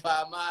da bo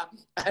fama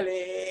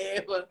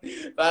ale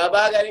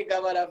baba gari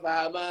kamara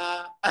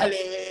fama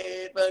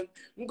ale bonza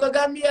Nko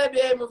Gambia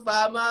be mu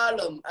fama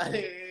lom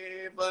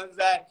ale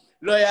bonza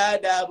loya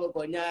da bo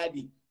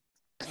konyadi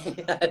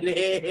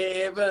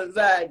ale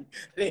bonza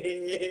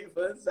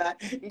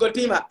nko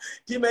tima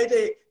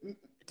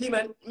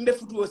nde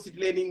futu sit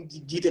learning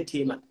jite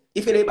tema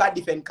ifele ba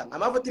defend kan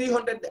ama for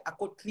 300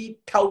 ako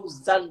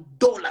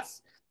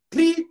 $3,000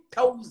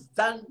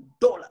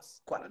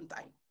 $3,000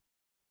 quarantine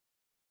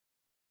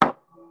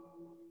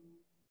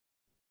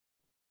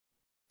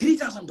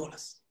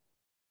 $3,000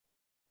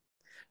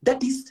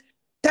 that is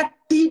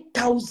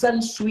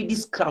 30,000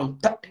 Swedish crown,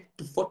 30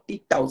 to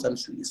 40,000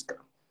 Swedish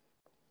crown.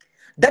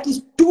 That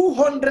is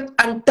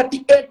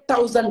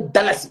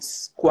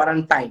 $238,000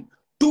 quarantine.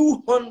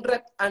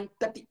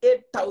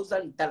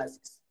 $238,000.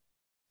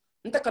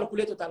 Nta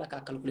calculate total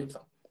ka calculate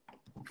fam.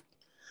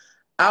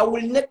 I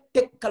will not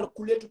take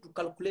calculator to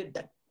calculate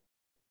that.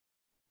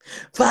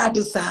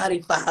 Fadu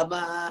sari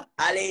fama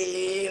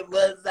ale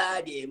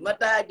bozaje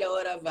mata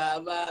jawara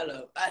fama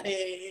lo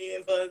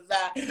ale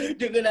boza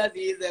duguna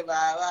sise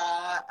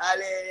fama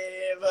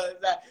ale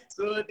boza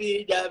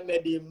sudi jamme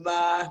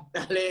dimma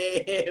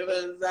ale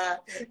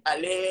boza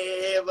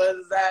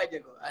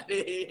jago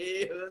ale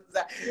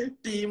boza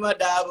tima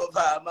dabo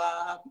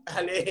fama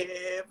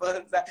ale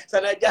boza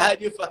sana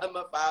jaji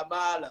fama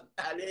lo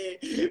ale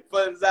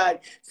boza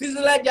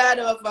sisla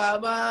jado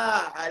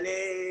fama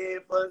ale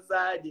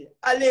bozaje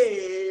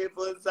Ale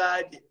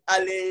Fonsaje,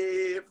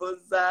 Ale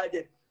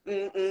Fonsaje,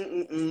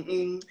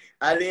 Ale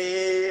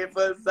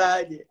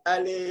Fonsaje,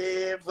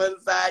 Ale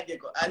Fonsaje,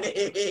 Ale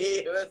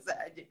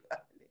Fonsaje,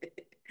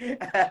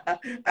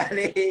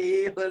 Ale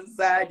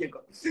Fonsaje,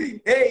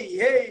 hey,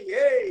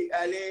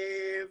 Ale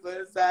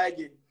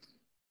Fonsaje,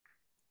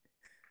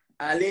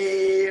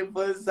 Ale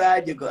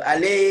Fonsaje,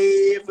 Ale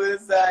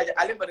Fonsaje,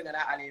 Ale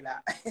Fonsaje, Ale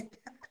la,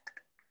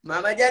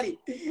 Mama Jali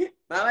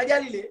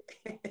le.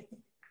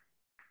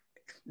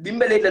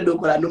 Dimbele la do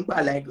ko la num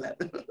pa like la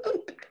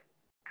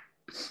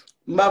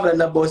mbavla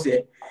na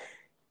bosse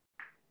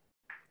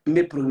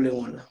mbe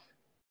problème wala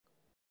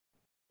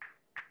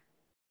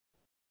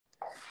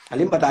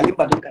alimpata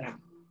kana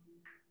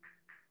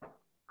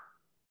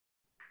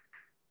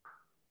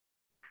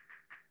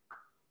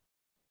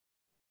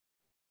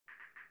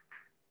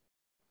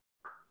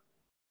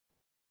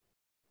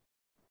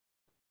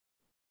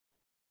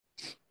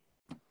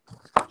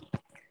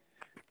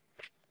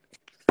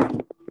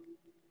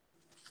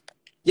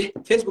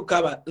Facebook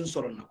kaba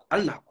insoron nako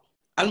alnako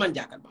alman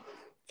jakal ba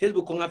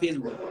Facebook ko nga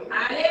Facebook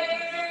ale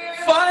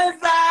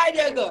fonsa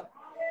jego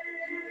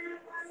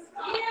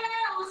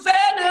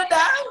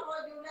senuda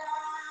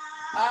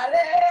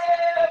ale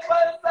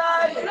fonsa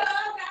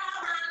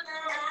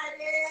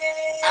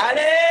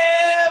ale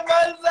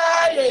fonsa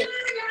ale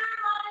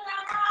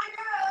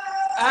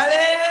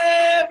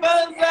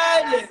fonsa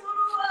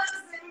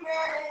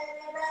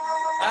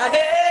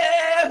ale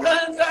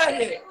fonsa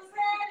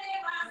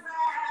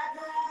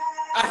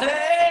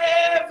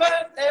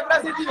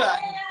Brasitiva.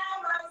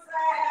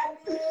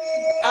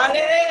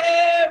 Ale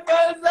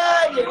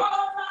Bonzaje.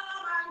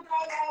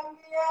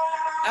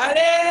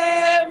 Ale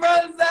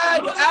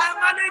Bonzaje.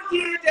 Amadu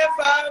Jide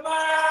Fama.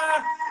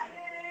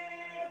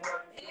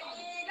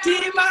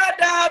 Tima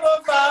Dabo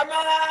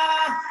Fama.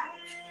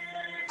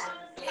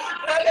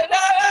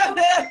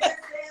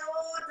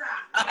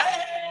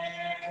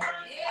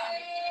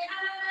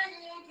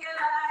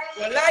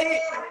 Wallahi.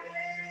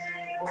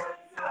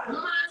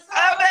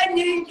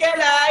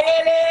 Abanyinkela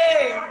yele.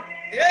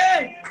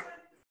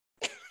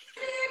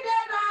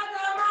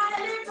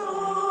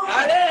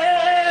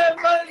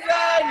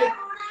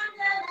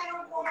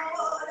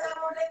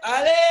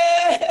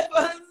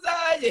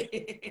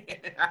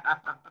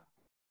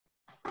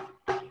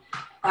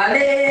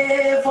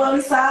 Ale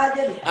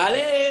Fonsaje.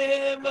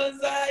 Ale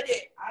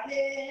Fonsaje.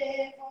 Ale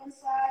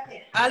Fonsaje.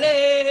 Ale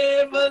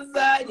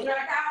Fonsaje.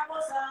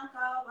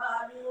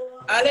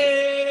 Ale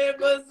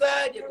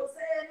Fonsaje.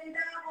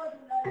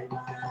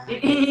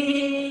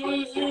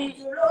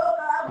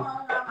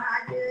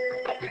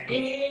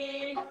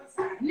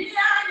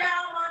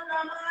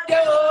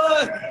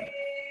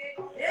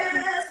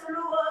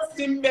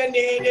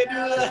 Simbene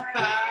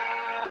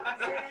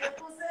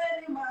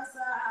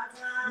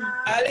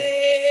Ale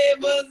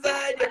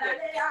Fonsaje.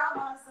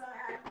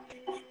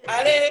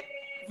 Ale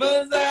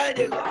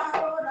Fonsaje.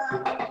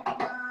 Ale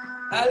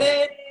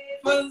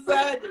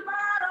Fonsaje.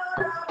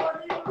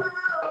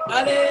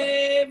 Ale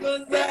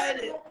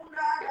Fonsaje.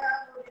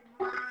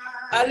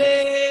 Ale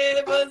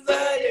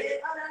Fonsaje.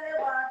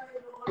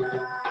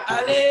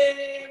 Ale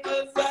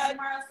Fonsaje.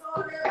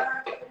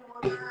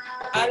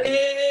 Ale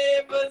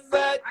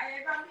Fonsaje.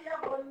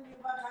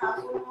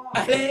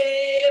 Ale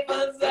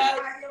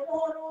Fonsaje.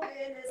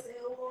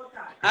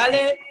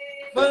 Ale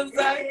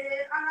Fonsaje.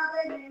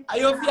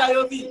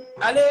 Ayofi.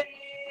 Ale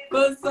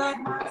Fonsaje.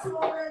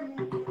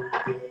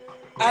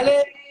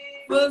 Ale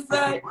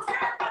Fonsaje.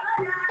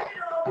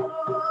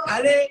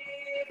 Ale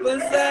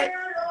Fonsaje.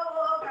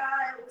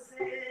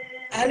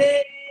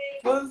 Ale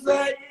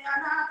Fonsaje.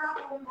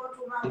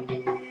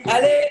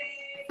 Ale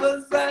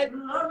Fonsaje.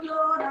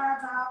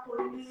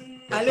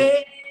 Ale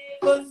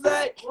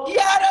Fonsaje.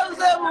 Yaro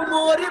zamu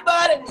mori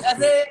bare.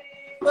 Ale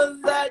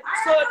Fonsaje.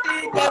 Soti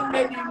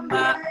jamme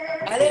dimma.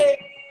 Ale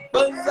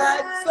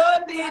Fonsaje.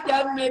 Soti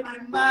jamme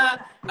dimma.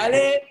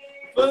 Ale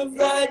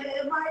Fonsaje.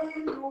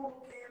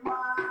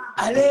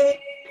 Ale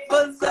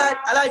Fonsaje.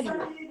 Alaji.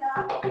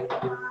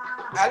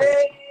 Ale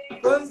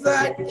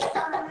Fonsaje.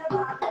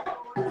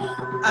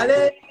 Ale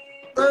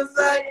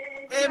Fonsaje.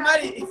 Hey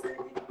Mari.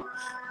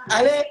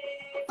 Ale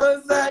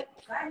Fonsaje.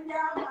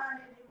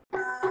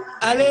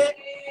 Ale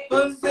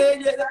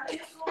Fonsaje.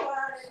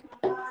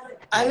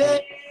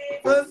 Ale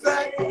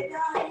Fonsaje.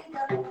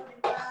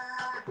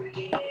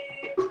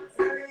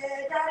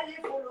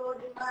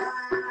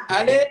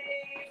 Ale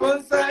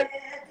Fonsaje.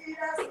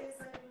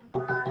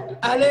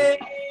 Ale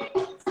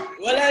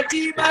wala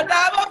ti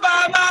madama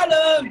fama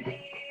lum.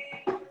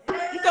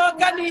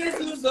 Tokani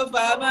suso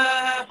fama.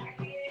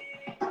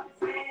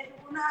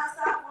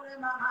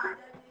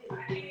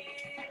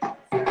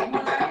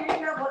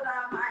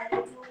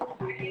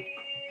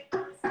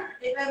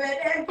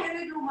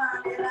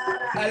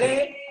 Ale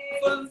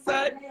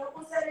Fonsaje.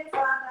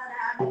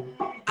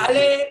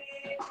 Ale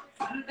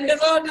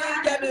ndezoni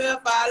jabe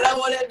fala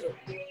woleto.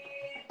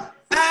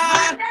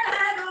 Ah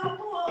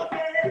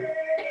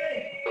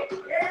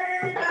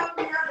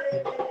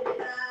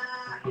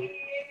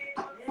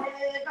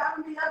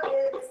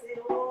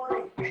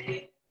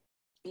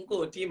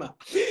Ngo tima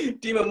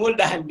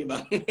molda handi ba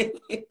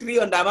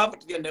 300 ma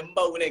 300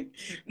 mbawuleng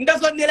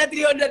ndasonni la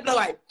 300 la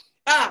way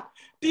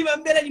tima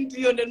mbele ni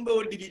 300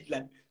 mbawul digit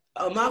la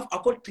ma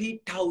ako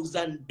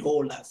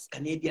 $3,000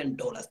 Canadian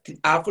dollars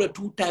after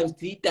 2 times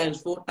 3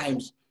 times 4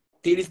 times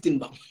tilistin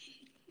ba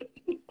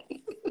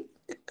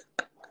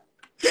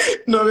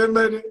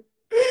November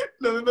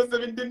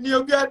 17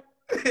 new god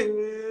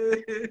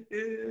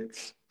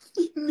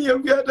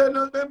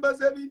November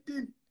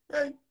 17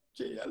 hey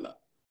Allah.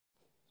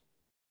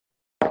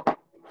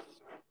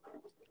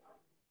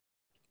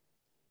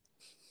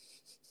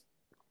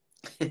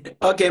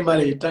 Okay,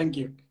 Mari, thank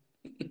you.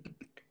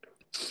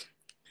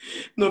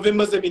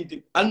 November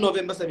 17. Al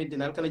November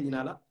 17, al kala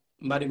nyinala.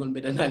 Mari gon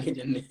bedana le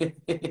janne.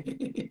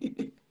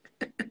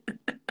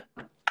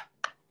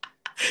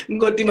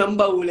 Ngoti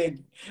mamba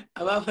ulegi.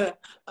 Ama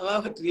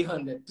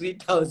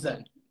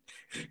 3,000.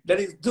 That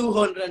is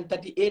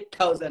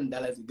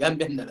 $238,000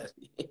 Gambian dollars.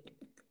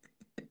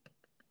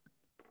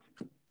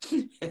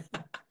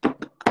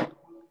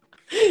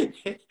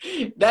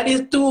 That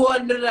is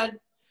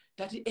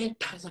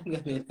 238,000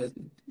 Gambian dollars.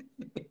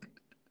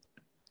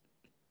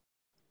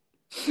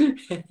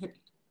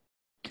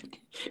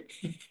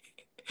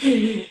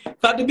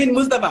 Fatu bin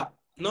Mustafa.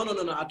 No.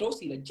 I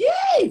told you,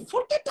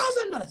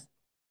 $40,000.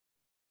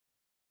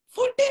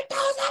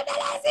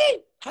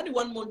 $40,000. How do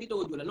one month?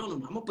 No.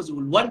 I'm not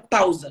possible.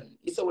 1,000.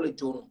 It's all a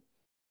journal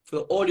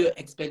for all your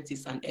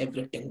expenses and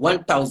everything.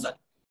 1,000.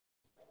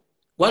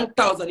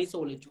 1,000 is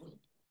all a journal.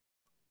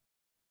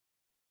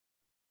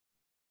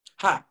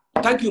 Ha.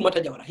 Thank you,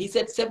 Mata Jawara. He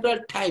said several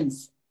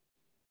times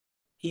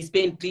he's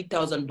paying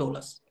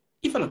 $3,000.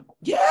 Ifana.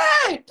 Yeah,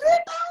 3,000.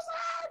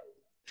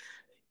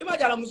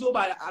 Imagine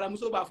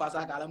alamusoba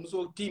fasaka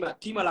alamuso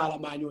tima la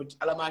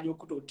alamanyo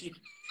kuto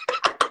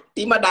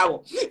tima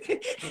dawo.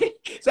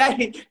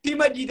 Sai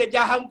tima jite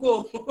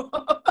jahanko.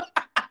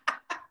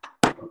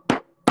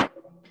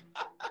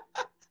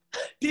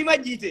 Tima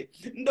jite.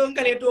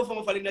 Ndonga le to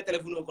fama falina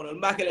telefono kono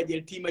mbakela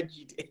jel tima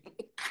jite.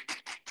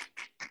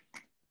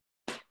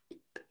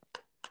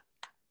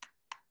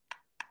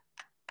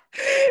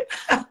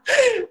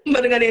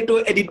 Mbanga ne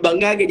to edit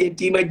bangage je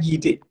tima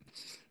jite.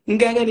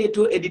 Nganga ne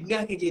to edit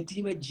ngake je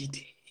tima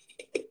jite.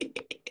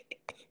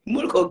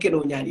 Mulko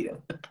keno nyali da.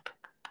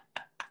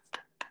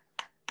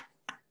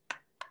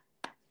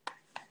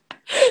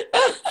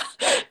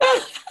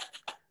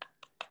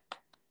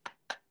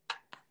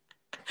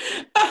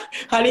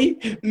 Hali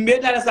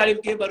mbeda la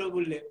salif ke baro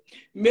bulle.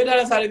 Mbeda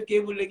la salif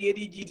ke bulle ke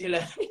di jite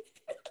la.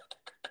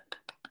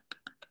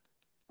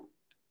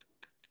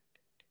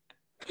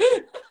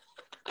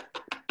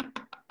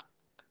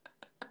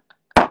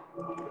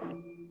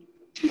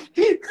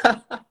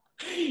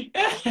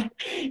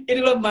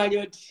 Ini lo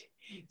manyoti.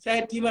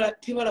 Saya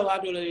timala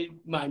wado la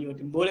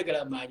manyoti. Mbole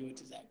kala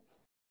manyoti saya.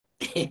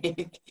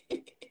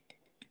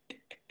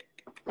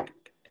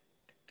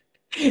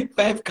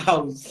 5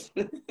 cows.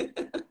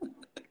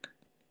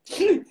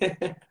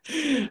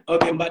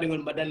 Okay,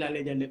 Mbadingon Madana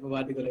legend for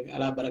Mbadingon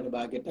ala baraka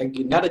bage. Thank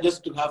you. Not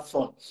just to have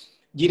fun.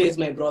 Jide is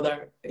my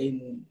brother,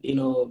 and you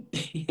know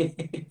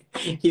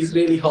he's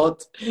really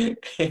hot. So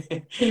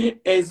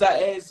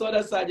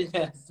that's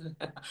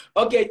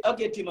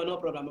okay, Tima, no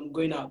problem. I'm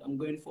going out. I'm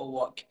going for a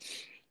walk.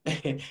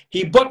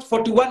 He bought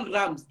 41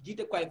 rams.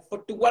 Jide quite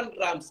 41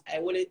 rams. I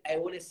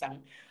want to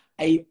sang.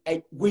 I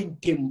win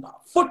timber.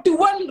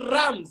 41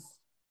 rams.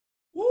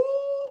 Woo!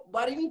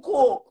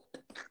 Barinko.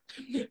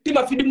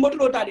 Tima fidi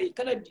moto tade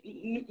kana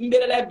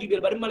mbela live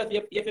dibel bari mala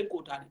yefen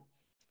ko tade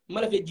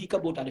mala fe jika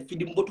botade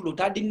fidi moto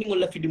tade ni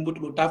ngola fidi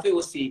moto ta fe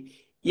aussi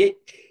ye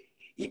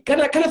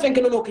kana fen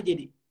no ko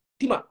jedi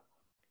Tima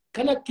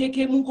kana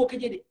keke mun ko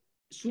kejede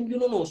sunju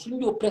no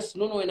sunju press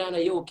no nana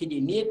yo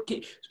keje ni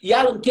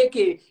yalon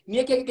keke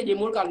ni keke keje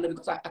mol kal nabi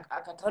ko sa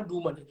akata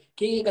duma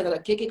keke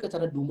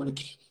katara duma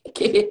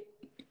keke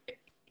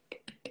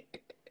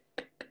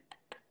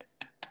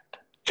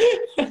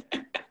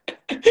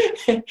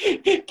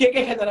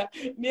keke katara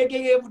ni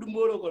keke fudu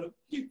moro ko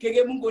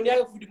keke mun ko ni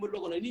aga fudu moro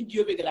ko ni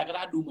jiobe kala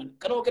kala duma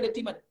kana ko de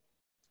Tima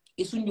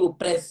e sunju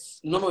press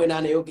no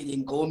nana yo keje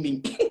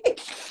ngomi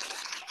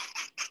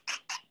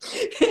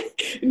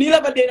ni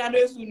la badena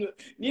no sunu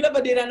ni la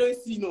badena no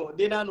sino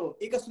denano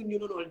e ka sunyu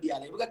no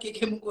diale buka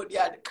keke mun ko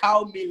diale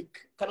cow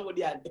milk kana ko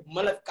diale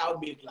malaf cow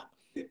milk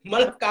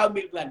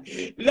la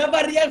la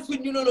varial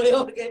sunyu no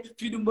yo ke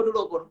fidu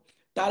mbodo ko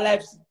ta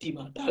live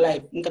Tima ta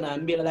live ngana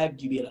mbela live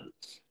jibe la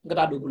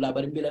ngata do la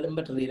bari mbela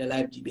mbata re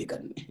live jibe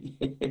kan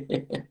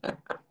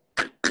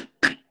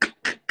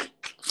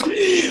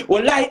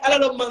wallahi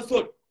ala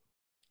mansol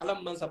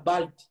ala mansa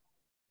balti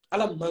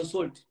ala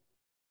mansol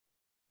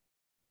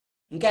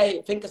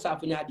ngay fenk sa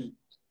fu ñaadi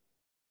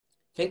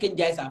fenk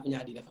njaay sa fu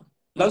ñaadi dafa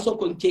lan so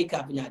ko cey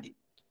ka fu ñaadi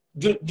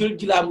jul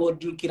jilam or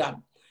jul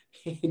kiram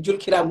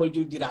or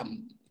jul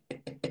diram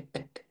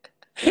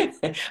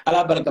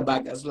ala baraka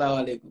bak. Assalamu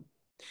alaikum.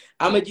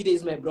 Amajide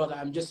is my brother.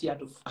 I'm just here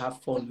to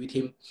have fun with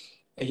him.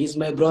 He's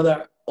my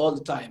brother all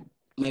the time.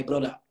 My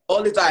brother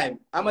all the time.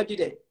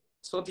 Amajide,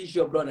 so teach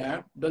your brother,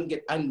 huh? Don't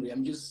get angry.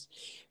 I'm just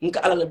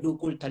nka ala do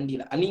kul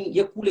tandila ani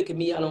yakule ke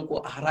mi alon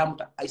ko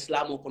haramta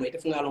islam ko no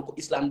def ngalon ko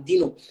islam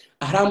dino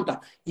haramta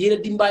yela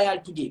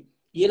dimbayal tuje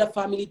yela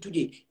family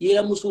tuje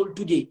yela musul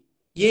tuje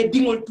ye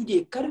dingol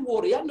tuje kari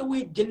woro yalla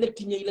we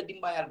jellati nyela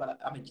dimbayal bala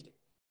Amajide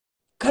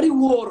kari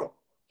woro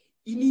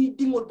ini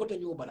dingol bota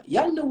nyo bala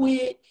yalla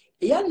we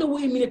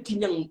minati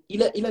nyang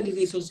ila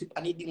relationship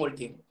ani dingol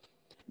tem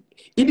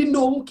idi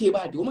ndo ke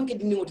badi o manke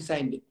dingol ti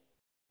sainde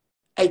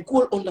I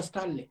could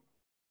understand it.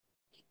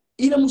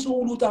 Ila muso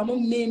uluta mo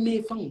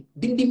me fang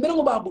dindi mbere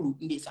babulu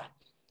ndisa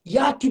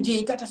ya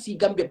tuje kata si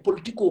Gambia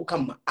politiko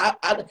kama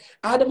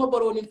adama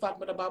baro ni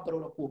Fatmata ba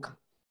baro ko kam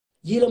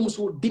yela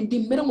muso dindi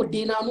mbere mo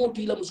dena no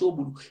to ila muso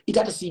bulu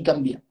itata si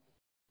Gambia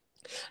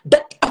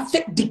that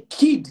affect the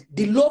kid,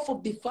 the love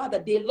of the father.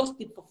 They lost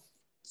it for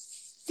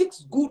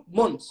 6 good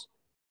months.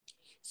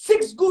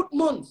 6 good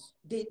months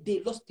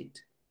they lost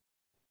it.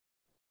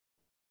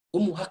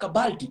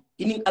 Hakabaldi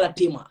inin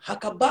alatema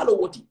hakabalo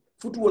woti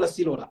futu wala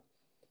silora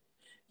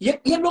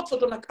ye lok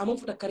soto nak amon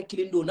futa kari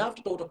kilindo na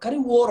futa to kari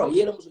woro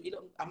yela muso ila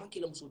amanki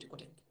la muso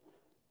kote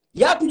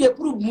ya tuje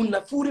pour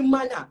munna furi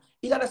manya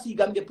ila da si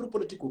Gambia pour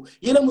politiko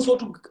yela muso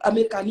to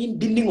americanin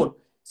dindingon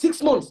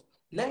 6 months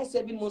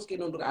 7 months ke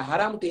non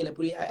haram tele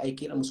pour ay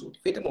kila muso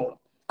fete mo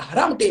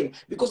haram tele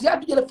because ya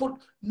tuje la for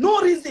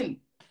no reason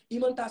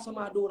imanta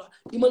sama dola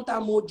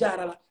imanta mo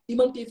jarala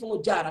imante fo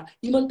jara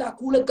imanta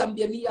kula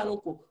Gambia ni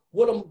yalon ko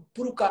wala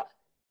puruka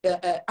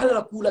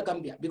ala kula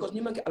Gambia because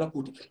ni manke ala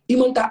kuti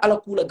imanta ala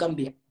kula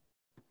Gambia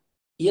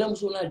yela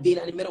musona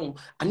dena ni meron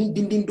ani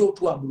dindin do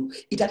tuwa bulu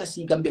itata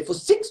si Gambia for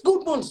 6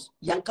 good months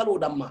yankalo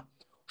damma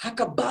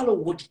haka balo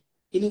woti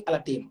ini ala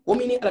tema o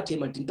mini ala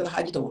tema tinta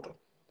haji tawoto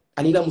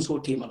ani la muso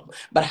tema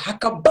but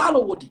haka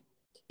balo woti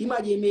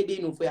imaje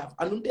mede no fo ya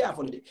anunte ya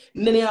fo de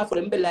nene ya fo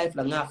mbe life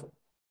la ngafo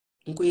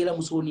nko yela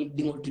muso ni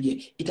dingol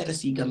tuje itata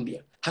si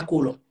Gambia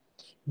hakolo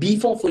bi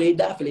fon fo le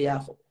da fele ya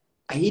fo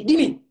ayi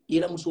dimi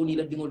yela muso ni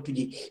la dingol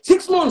tuje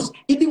 6 months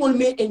idingol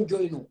me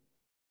enjoy no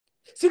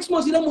 6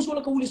 months ila muso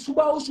la kawuli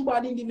suba o suba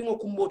ni ngo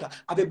kumbota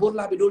abe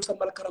borla be dol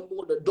sambala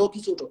karambo doki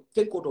soto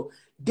fenkoto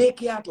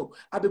dekiato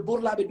abe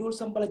borla be dol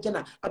sambala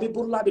jana abe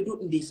borla be do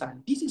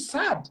ndesan. This is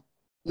sad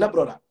na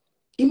brother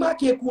ima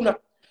ke kuna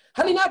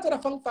hani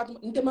ngata fang Fatma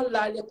ntemal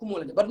la ya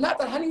kumola but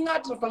nata hani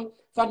ngata fang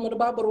Fatma do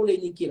babaro le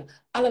nyikila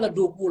ala la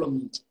do kula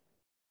minti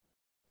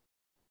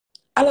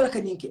ala ka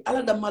nyinke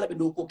ala da mala be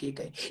do ko ke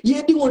kay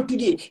ye dingol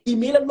tuje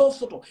email lo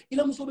soto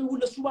ila muso be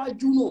wulla suba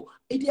juno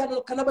eti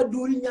adal kanaba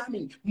dori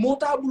nyamin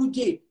mota bulu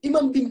je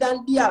imam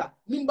bindan diala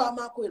min ba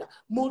ma ko la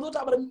modo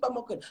ta bara min ba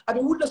ma ko abi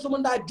wulla so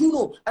manda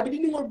juno abi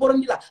dingol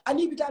borondila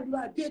ani bita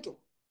dula beto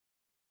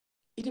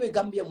itibe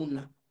gambia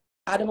munna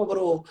adama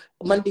baro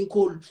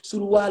mandinkol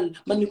surwal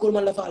mandinkol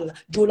man la falla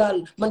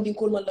jolal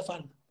mandinkol man la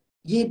falla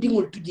ye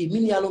dingol tuje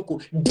min yalon ko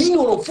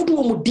dinolo futu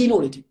mo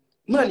dinolo ti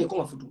mani ko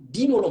mafutu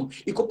dinolom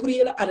iko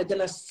puriyela ana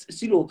jana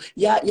silo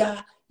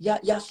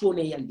ya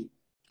sone yandi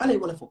ala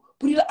wala fo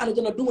puriyela ana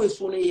jana dumo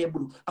sone ye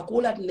bulu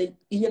akola ne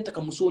inyanta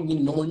ka muso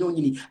nyini no mo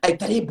nyini ay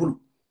tare bulu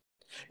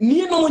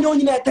ni no mo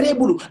nyini ay tare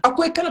bulu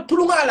akoy kana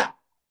tulungala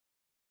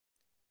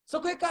so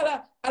koy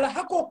kala ala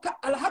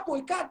hako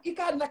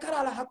ika nakara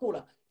ala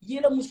hakola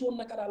yela muso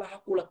nakara ala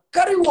hakola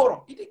kari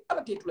woro ite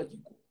ala tetula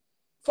jiko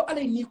fo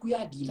ala ni ku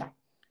ya dila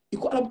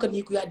iko alam ka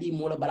ni ku ya di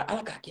mo la bala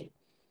ala ka ken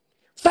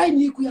fay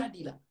ni ku ya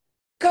dila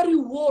kari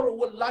woro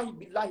wallahi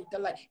billahi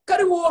tallahi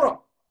kari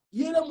woro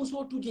yela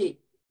muso tuje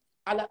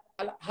ala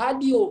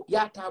hadio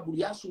ya tabulu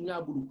ya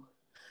sunya bulu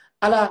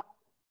ala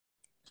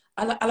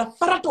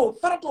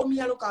farato mi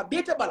yalo ka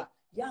bete bala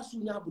ya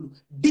sunya bulu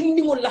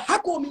dindingol la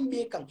hako min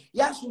be kan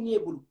ya sunye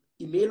bulu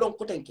imelon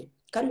ko tenke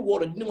kari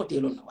woro dindingo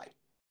telon na way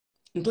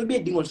ntol be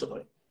dingol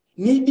sotore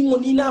ni dingo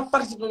ni na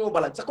farsi no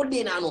bala sako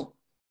de nano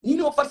ni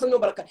no farsi no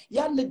bala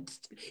ya le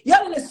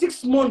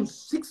 6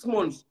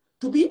 months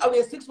to be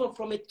away 6 months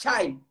from a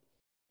child.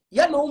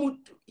 Ya no,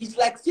 it's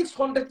like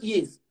 600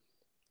 years.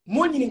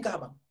 Money in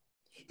Kaba.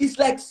 It's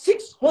like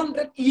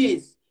 600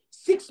 years.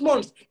 6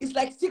 months. It's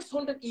like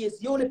 600 years.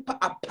 You're only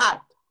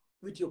apart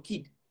with your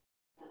kid.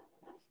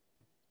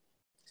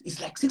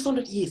 It's like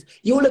 600 years.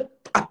 You're only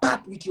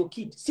apart with your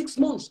kid. 6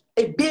 months.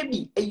 A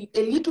baby,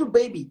 a little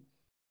baby.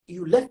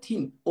 You left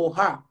him or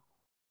her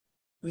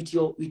with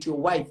your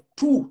wife.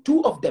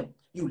 Two of them.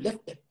 You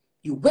left them.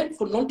 You went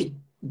for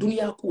nothing.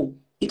 Dunia ko.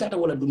 Itata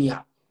wala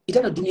dunia.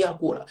 Itata dunia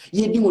kola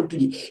ye dingol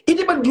tuji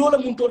ite ba drola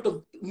mun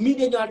toto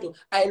media nyato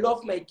I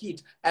love my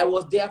kids, I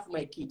was there for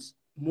my kids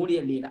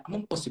mori lela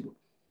am possible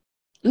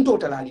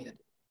ntota la lela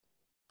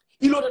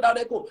ilota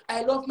da ko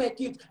I love my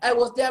kids, I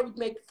was there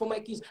for my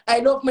kids, I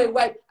love my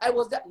wife, I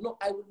was there. No,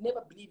 I will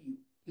never believe you,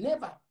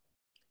 never,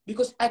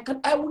 because I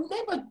will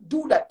never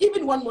do that.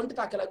 Even one month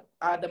takala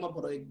adama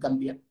boro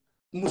Gambia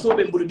muso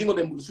be mbulu dingo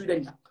be mbulu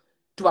Sweden ya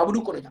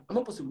tubabudu ko ja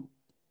am possible,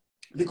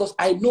 because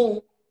I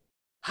know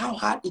how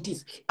hard it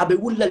is. Abe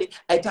wulale,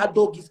 aita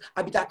doggies,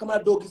 abita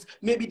kamera doggies,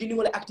 maybe the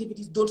new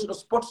activities, don't the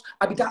sports,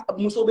 abita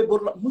muso be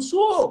borla,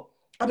 muso,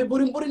 abe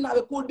boring na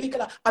abe cold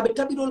bekala, abe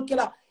tabidol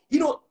kela, you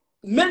know,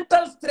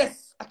 mental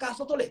stress, aka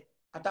sotole,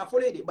 ata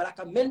fole de,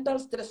 baraka mental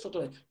stress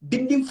sotole,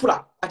 dinding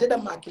fula, ateda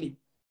makili.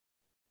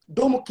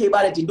 Domo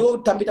kebaleti, do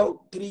tambita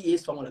 3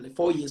 years from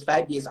 4 years,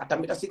 5 years,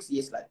 atamita 6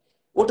 years like,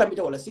 o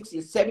tambita wala 6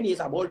 years, 7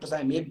 years about to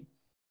say maybe.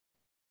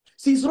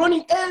 She's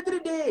running every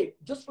day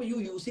just for you.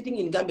 You sitting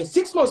in Gambia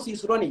 6 months.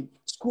 She's running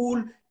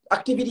school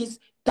activities,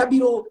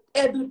 tabiro,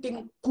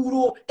 everything,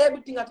 kuro,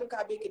 everything. I think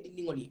I make it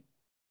dingoli.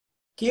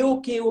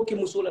 Keo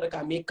musola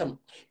reka make come.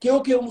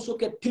 Keo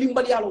musoke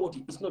tilimbali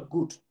alawoti. It's not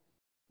good.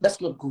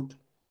 That's not good.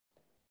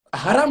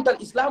 Haram tal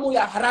Islamu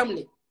ya haram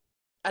le.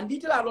 And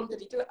detail alon tete,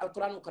 detail al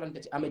Quran ukaran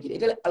tete. Amejile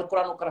detail al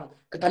Quran ukaran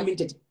katamin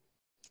tete.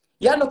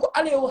 Yana ko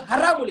aleo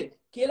haramule.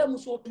 Kela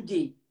muso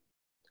today.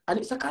 And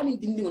it's a kind of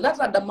thing, that's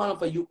not the man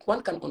for you,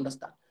 one can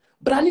understand.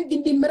 But I need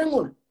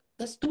merengol.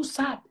 That's too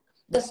sad.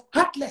 That's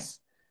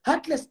heartless.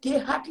 Heartless.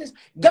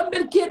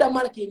 Gambian ke da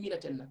mal ke mira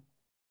tenna.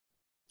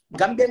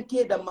 Gambian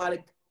ke da mal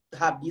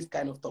have this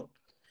kind of thought.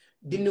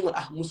 Dindingol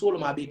musolo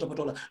ma be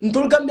topotola.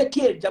 Ntol Gambia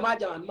ke jama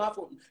ma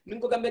fo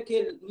ningo Gambia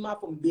ke ma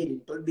fo mbere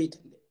tol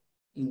betende.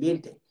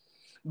 Mbente.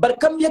 But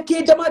Gambia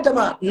ke jama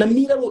na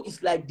miraro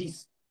is like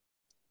this.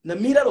 Na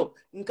miraro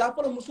nka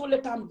folo muso le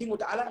tam dingo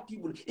ta ala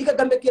tibul ika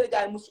Gambe kele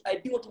jay muso ay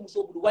dingo to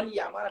muso bul 1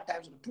 year amana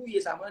times 2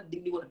 years amana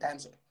dingo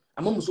times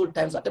amma muso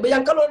times te be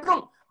yankalo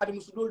dron adi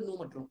muso dol no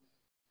ma dron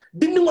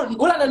dingo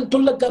wala nan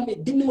tolla Gambe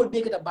dingo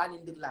be kata bani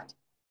ndir lati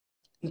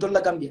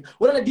ntolla Gambia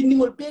wala na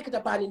dingo be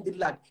kata bani ndir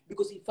lati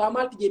because if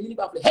famal tije mini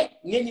bafle hey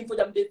ngeni fo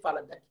jam de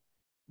fala daki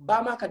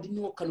bama ka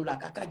dingo kanula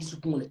ka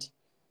jisu kumulati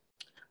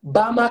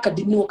bama ka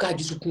dingo ka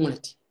jisu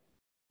kumulati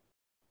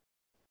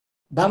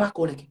bama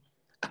ko leke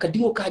aka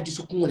dingo ka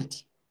jisu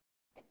kumulati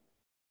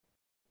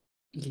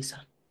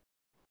ndesa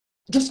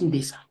just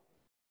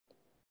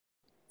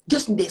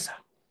ndesa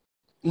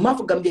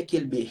mafo Gambia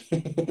kelbe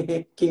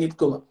kingit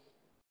ko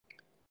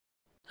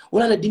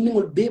wala na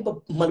diningol be ba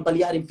malbal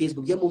yari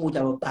Facebook ya momo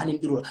jaba banin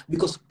diro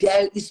because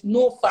there is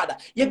no father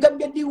ye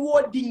Gambia di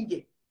wo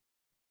dinge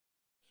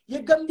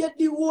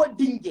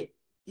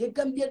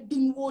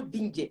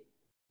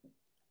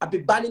abe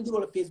banin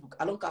diro Facebook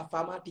alon ka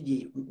fama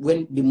tije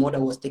when the mother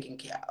was taking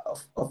care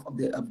of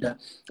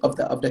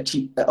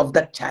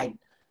that child,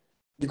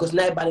 because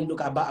now banin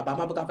look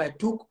about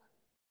took,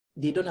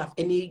 they don't have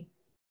any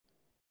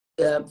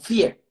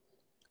fear.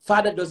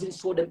 Father doesn't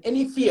show them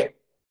any fear.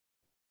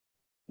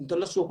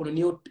 Ntola so ko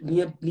ni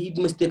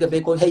mistake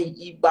be ko hey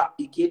iba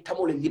ike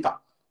tamole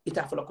lipa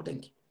ita fola ko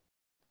tanki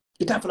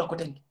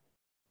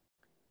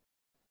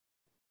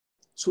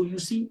So you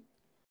see,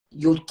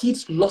 your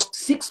kids lost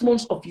 6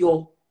 months of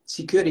your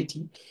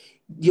security.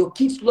 Your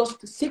kids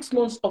lost 6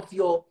 months of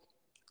your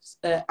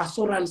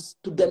assurance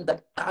to them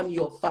that I'm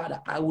your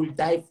father, I will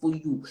die for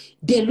you.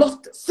 They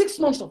lost 6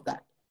 months of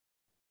that.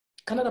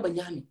 Canada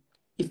Banyami.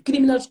 If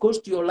criminals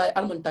goes to your life,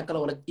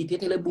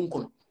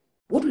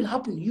 what will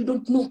happen? You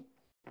don't know.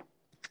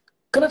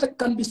 Canada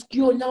can be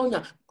secure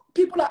now.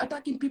 People are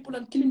attacking people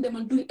and killing them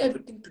and doing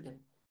everything to them.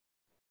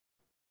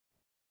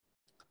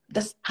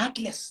 That's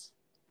heartless.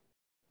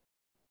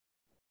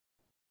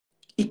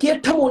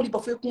 Ike tamo lipa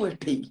fe kun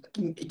ete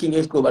king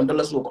esco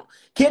bandala soko.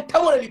 Ke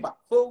tamo lipa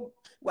fo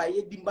wa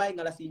ye dimbai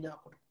ngala sinya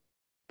ko.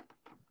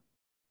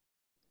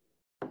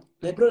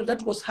 My brother,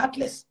 that was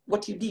heartless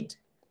what you did.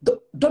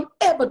 Don't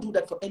ever do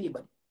that for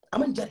anybody.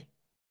 Aman jare.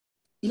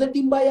 Ila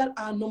dimbayal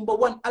are number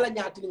 1 ala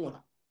nyati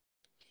ngola.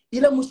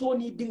 Ila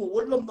musoni dingo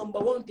wolom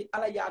number 1 ti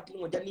ala yati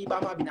ngo jani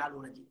ba ma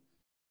binalo naji.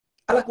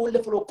 Ala ko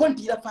le folo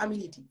konti ila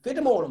family ti.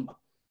 Fete mo wolomba.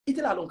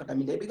 Itila lon kata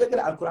minde biga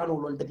gara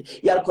alqur'ano lon tati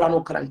ya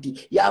alqur'ano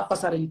karanti ya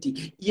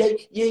fasaranti ya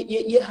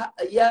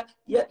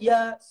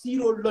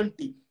siro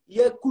lonti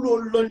ya kulo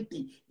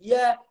lonti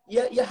ya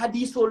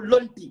hadiso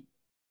lonti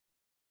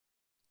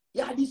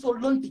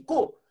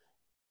ko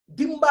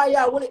dimba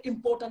ya wala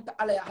important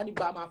ala ya hani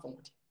ba ma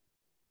fongoti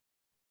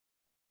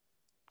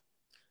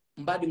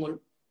mbadi ngol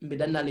mbe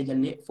danna le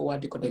janne fo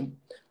wati ko den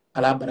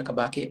ala baraka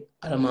bake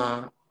ala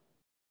ma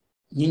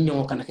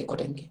nyinyo kana ke ko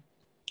dengue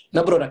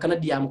na broda kana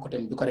diamu ko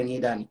tem du ko rengi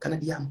dani kana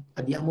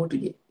diamu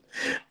tuje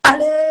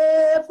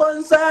ale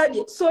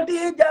fonsaje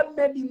sodi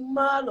jamme di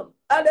malum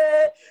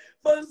ale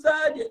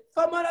fonsaje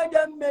famara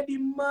jamme di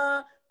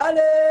ma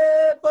ale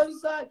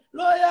fonsaje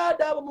loya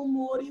da mu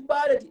mori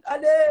badati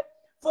ale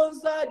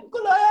fonsaje ko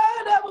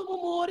loya da mu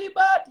mori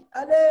bati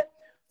ale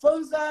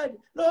fonsaje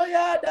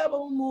loya da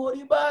mu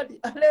mori bati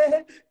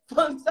ale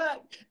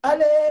fonsaje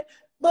ale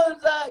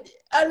fonsaje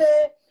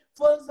ale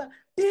fonsaje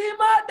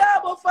tima da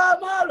bo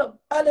famalum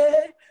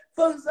ale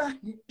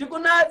fonsaje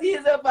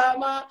tukunazize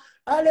fama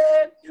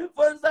ale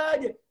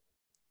fonsaje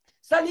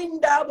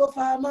salinda bo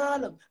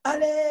famalum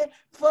ale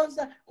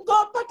fonsaje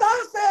go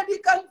patase di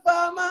kan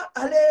fama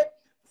ale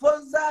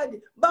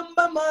fonsaje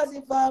bamba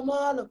mazi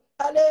famalum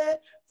ale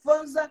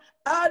fonsaje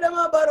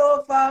adama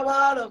baro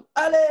famalum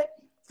ale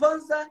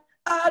fonsaje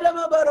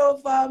adama baro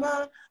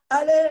fama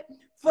ale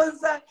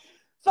fonsaje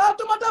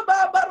fatumata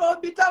babaro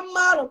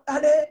bitamalum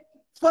ale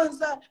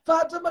fonsaje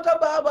fatumata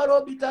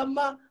babaro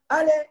bitama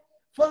ale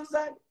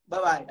fonsaje bye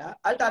bye.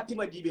 Alta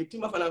tima jibe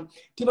tima fanam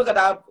tima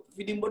kata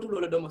fidim botu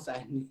lolo domo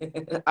sai.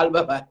 Al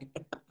bye bye.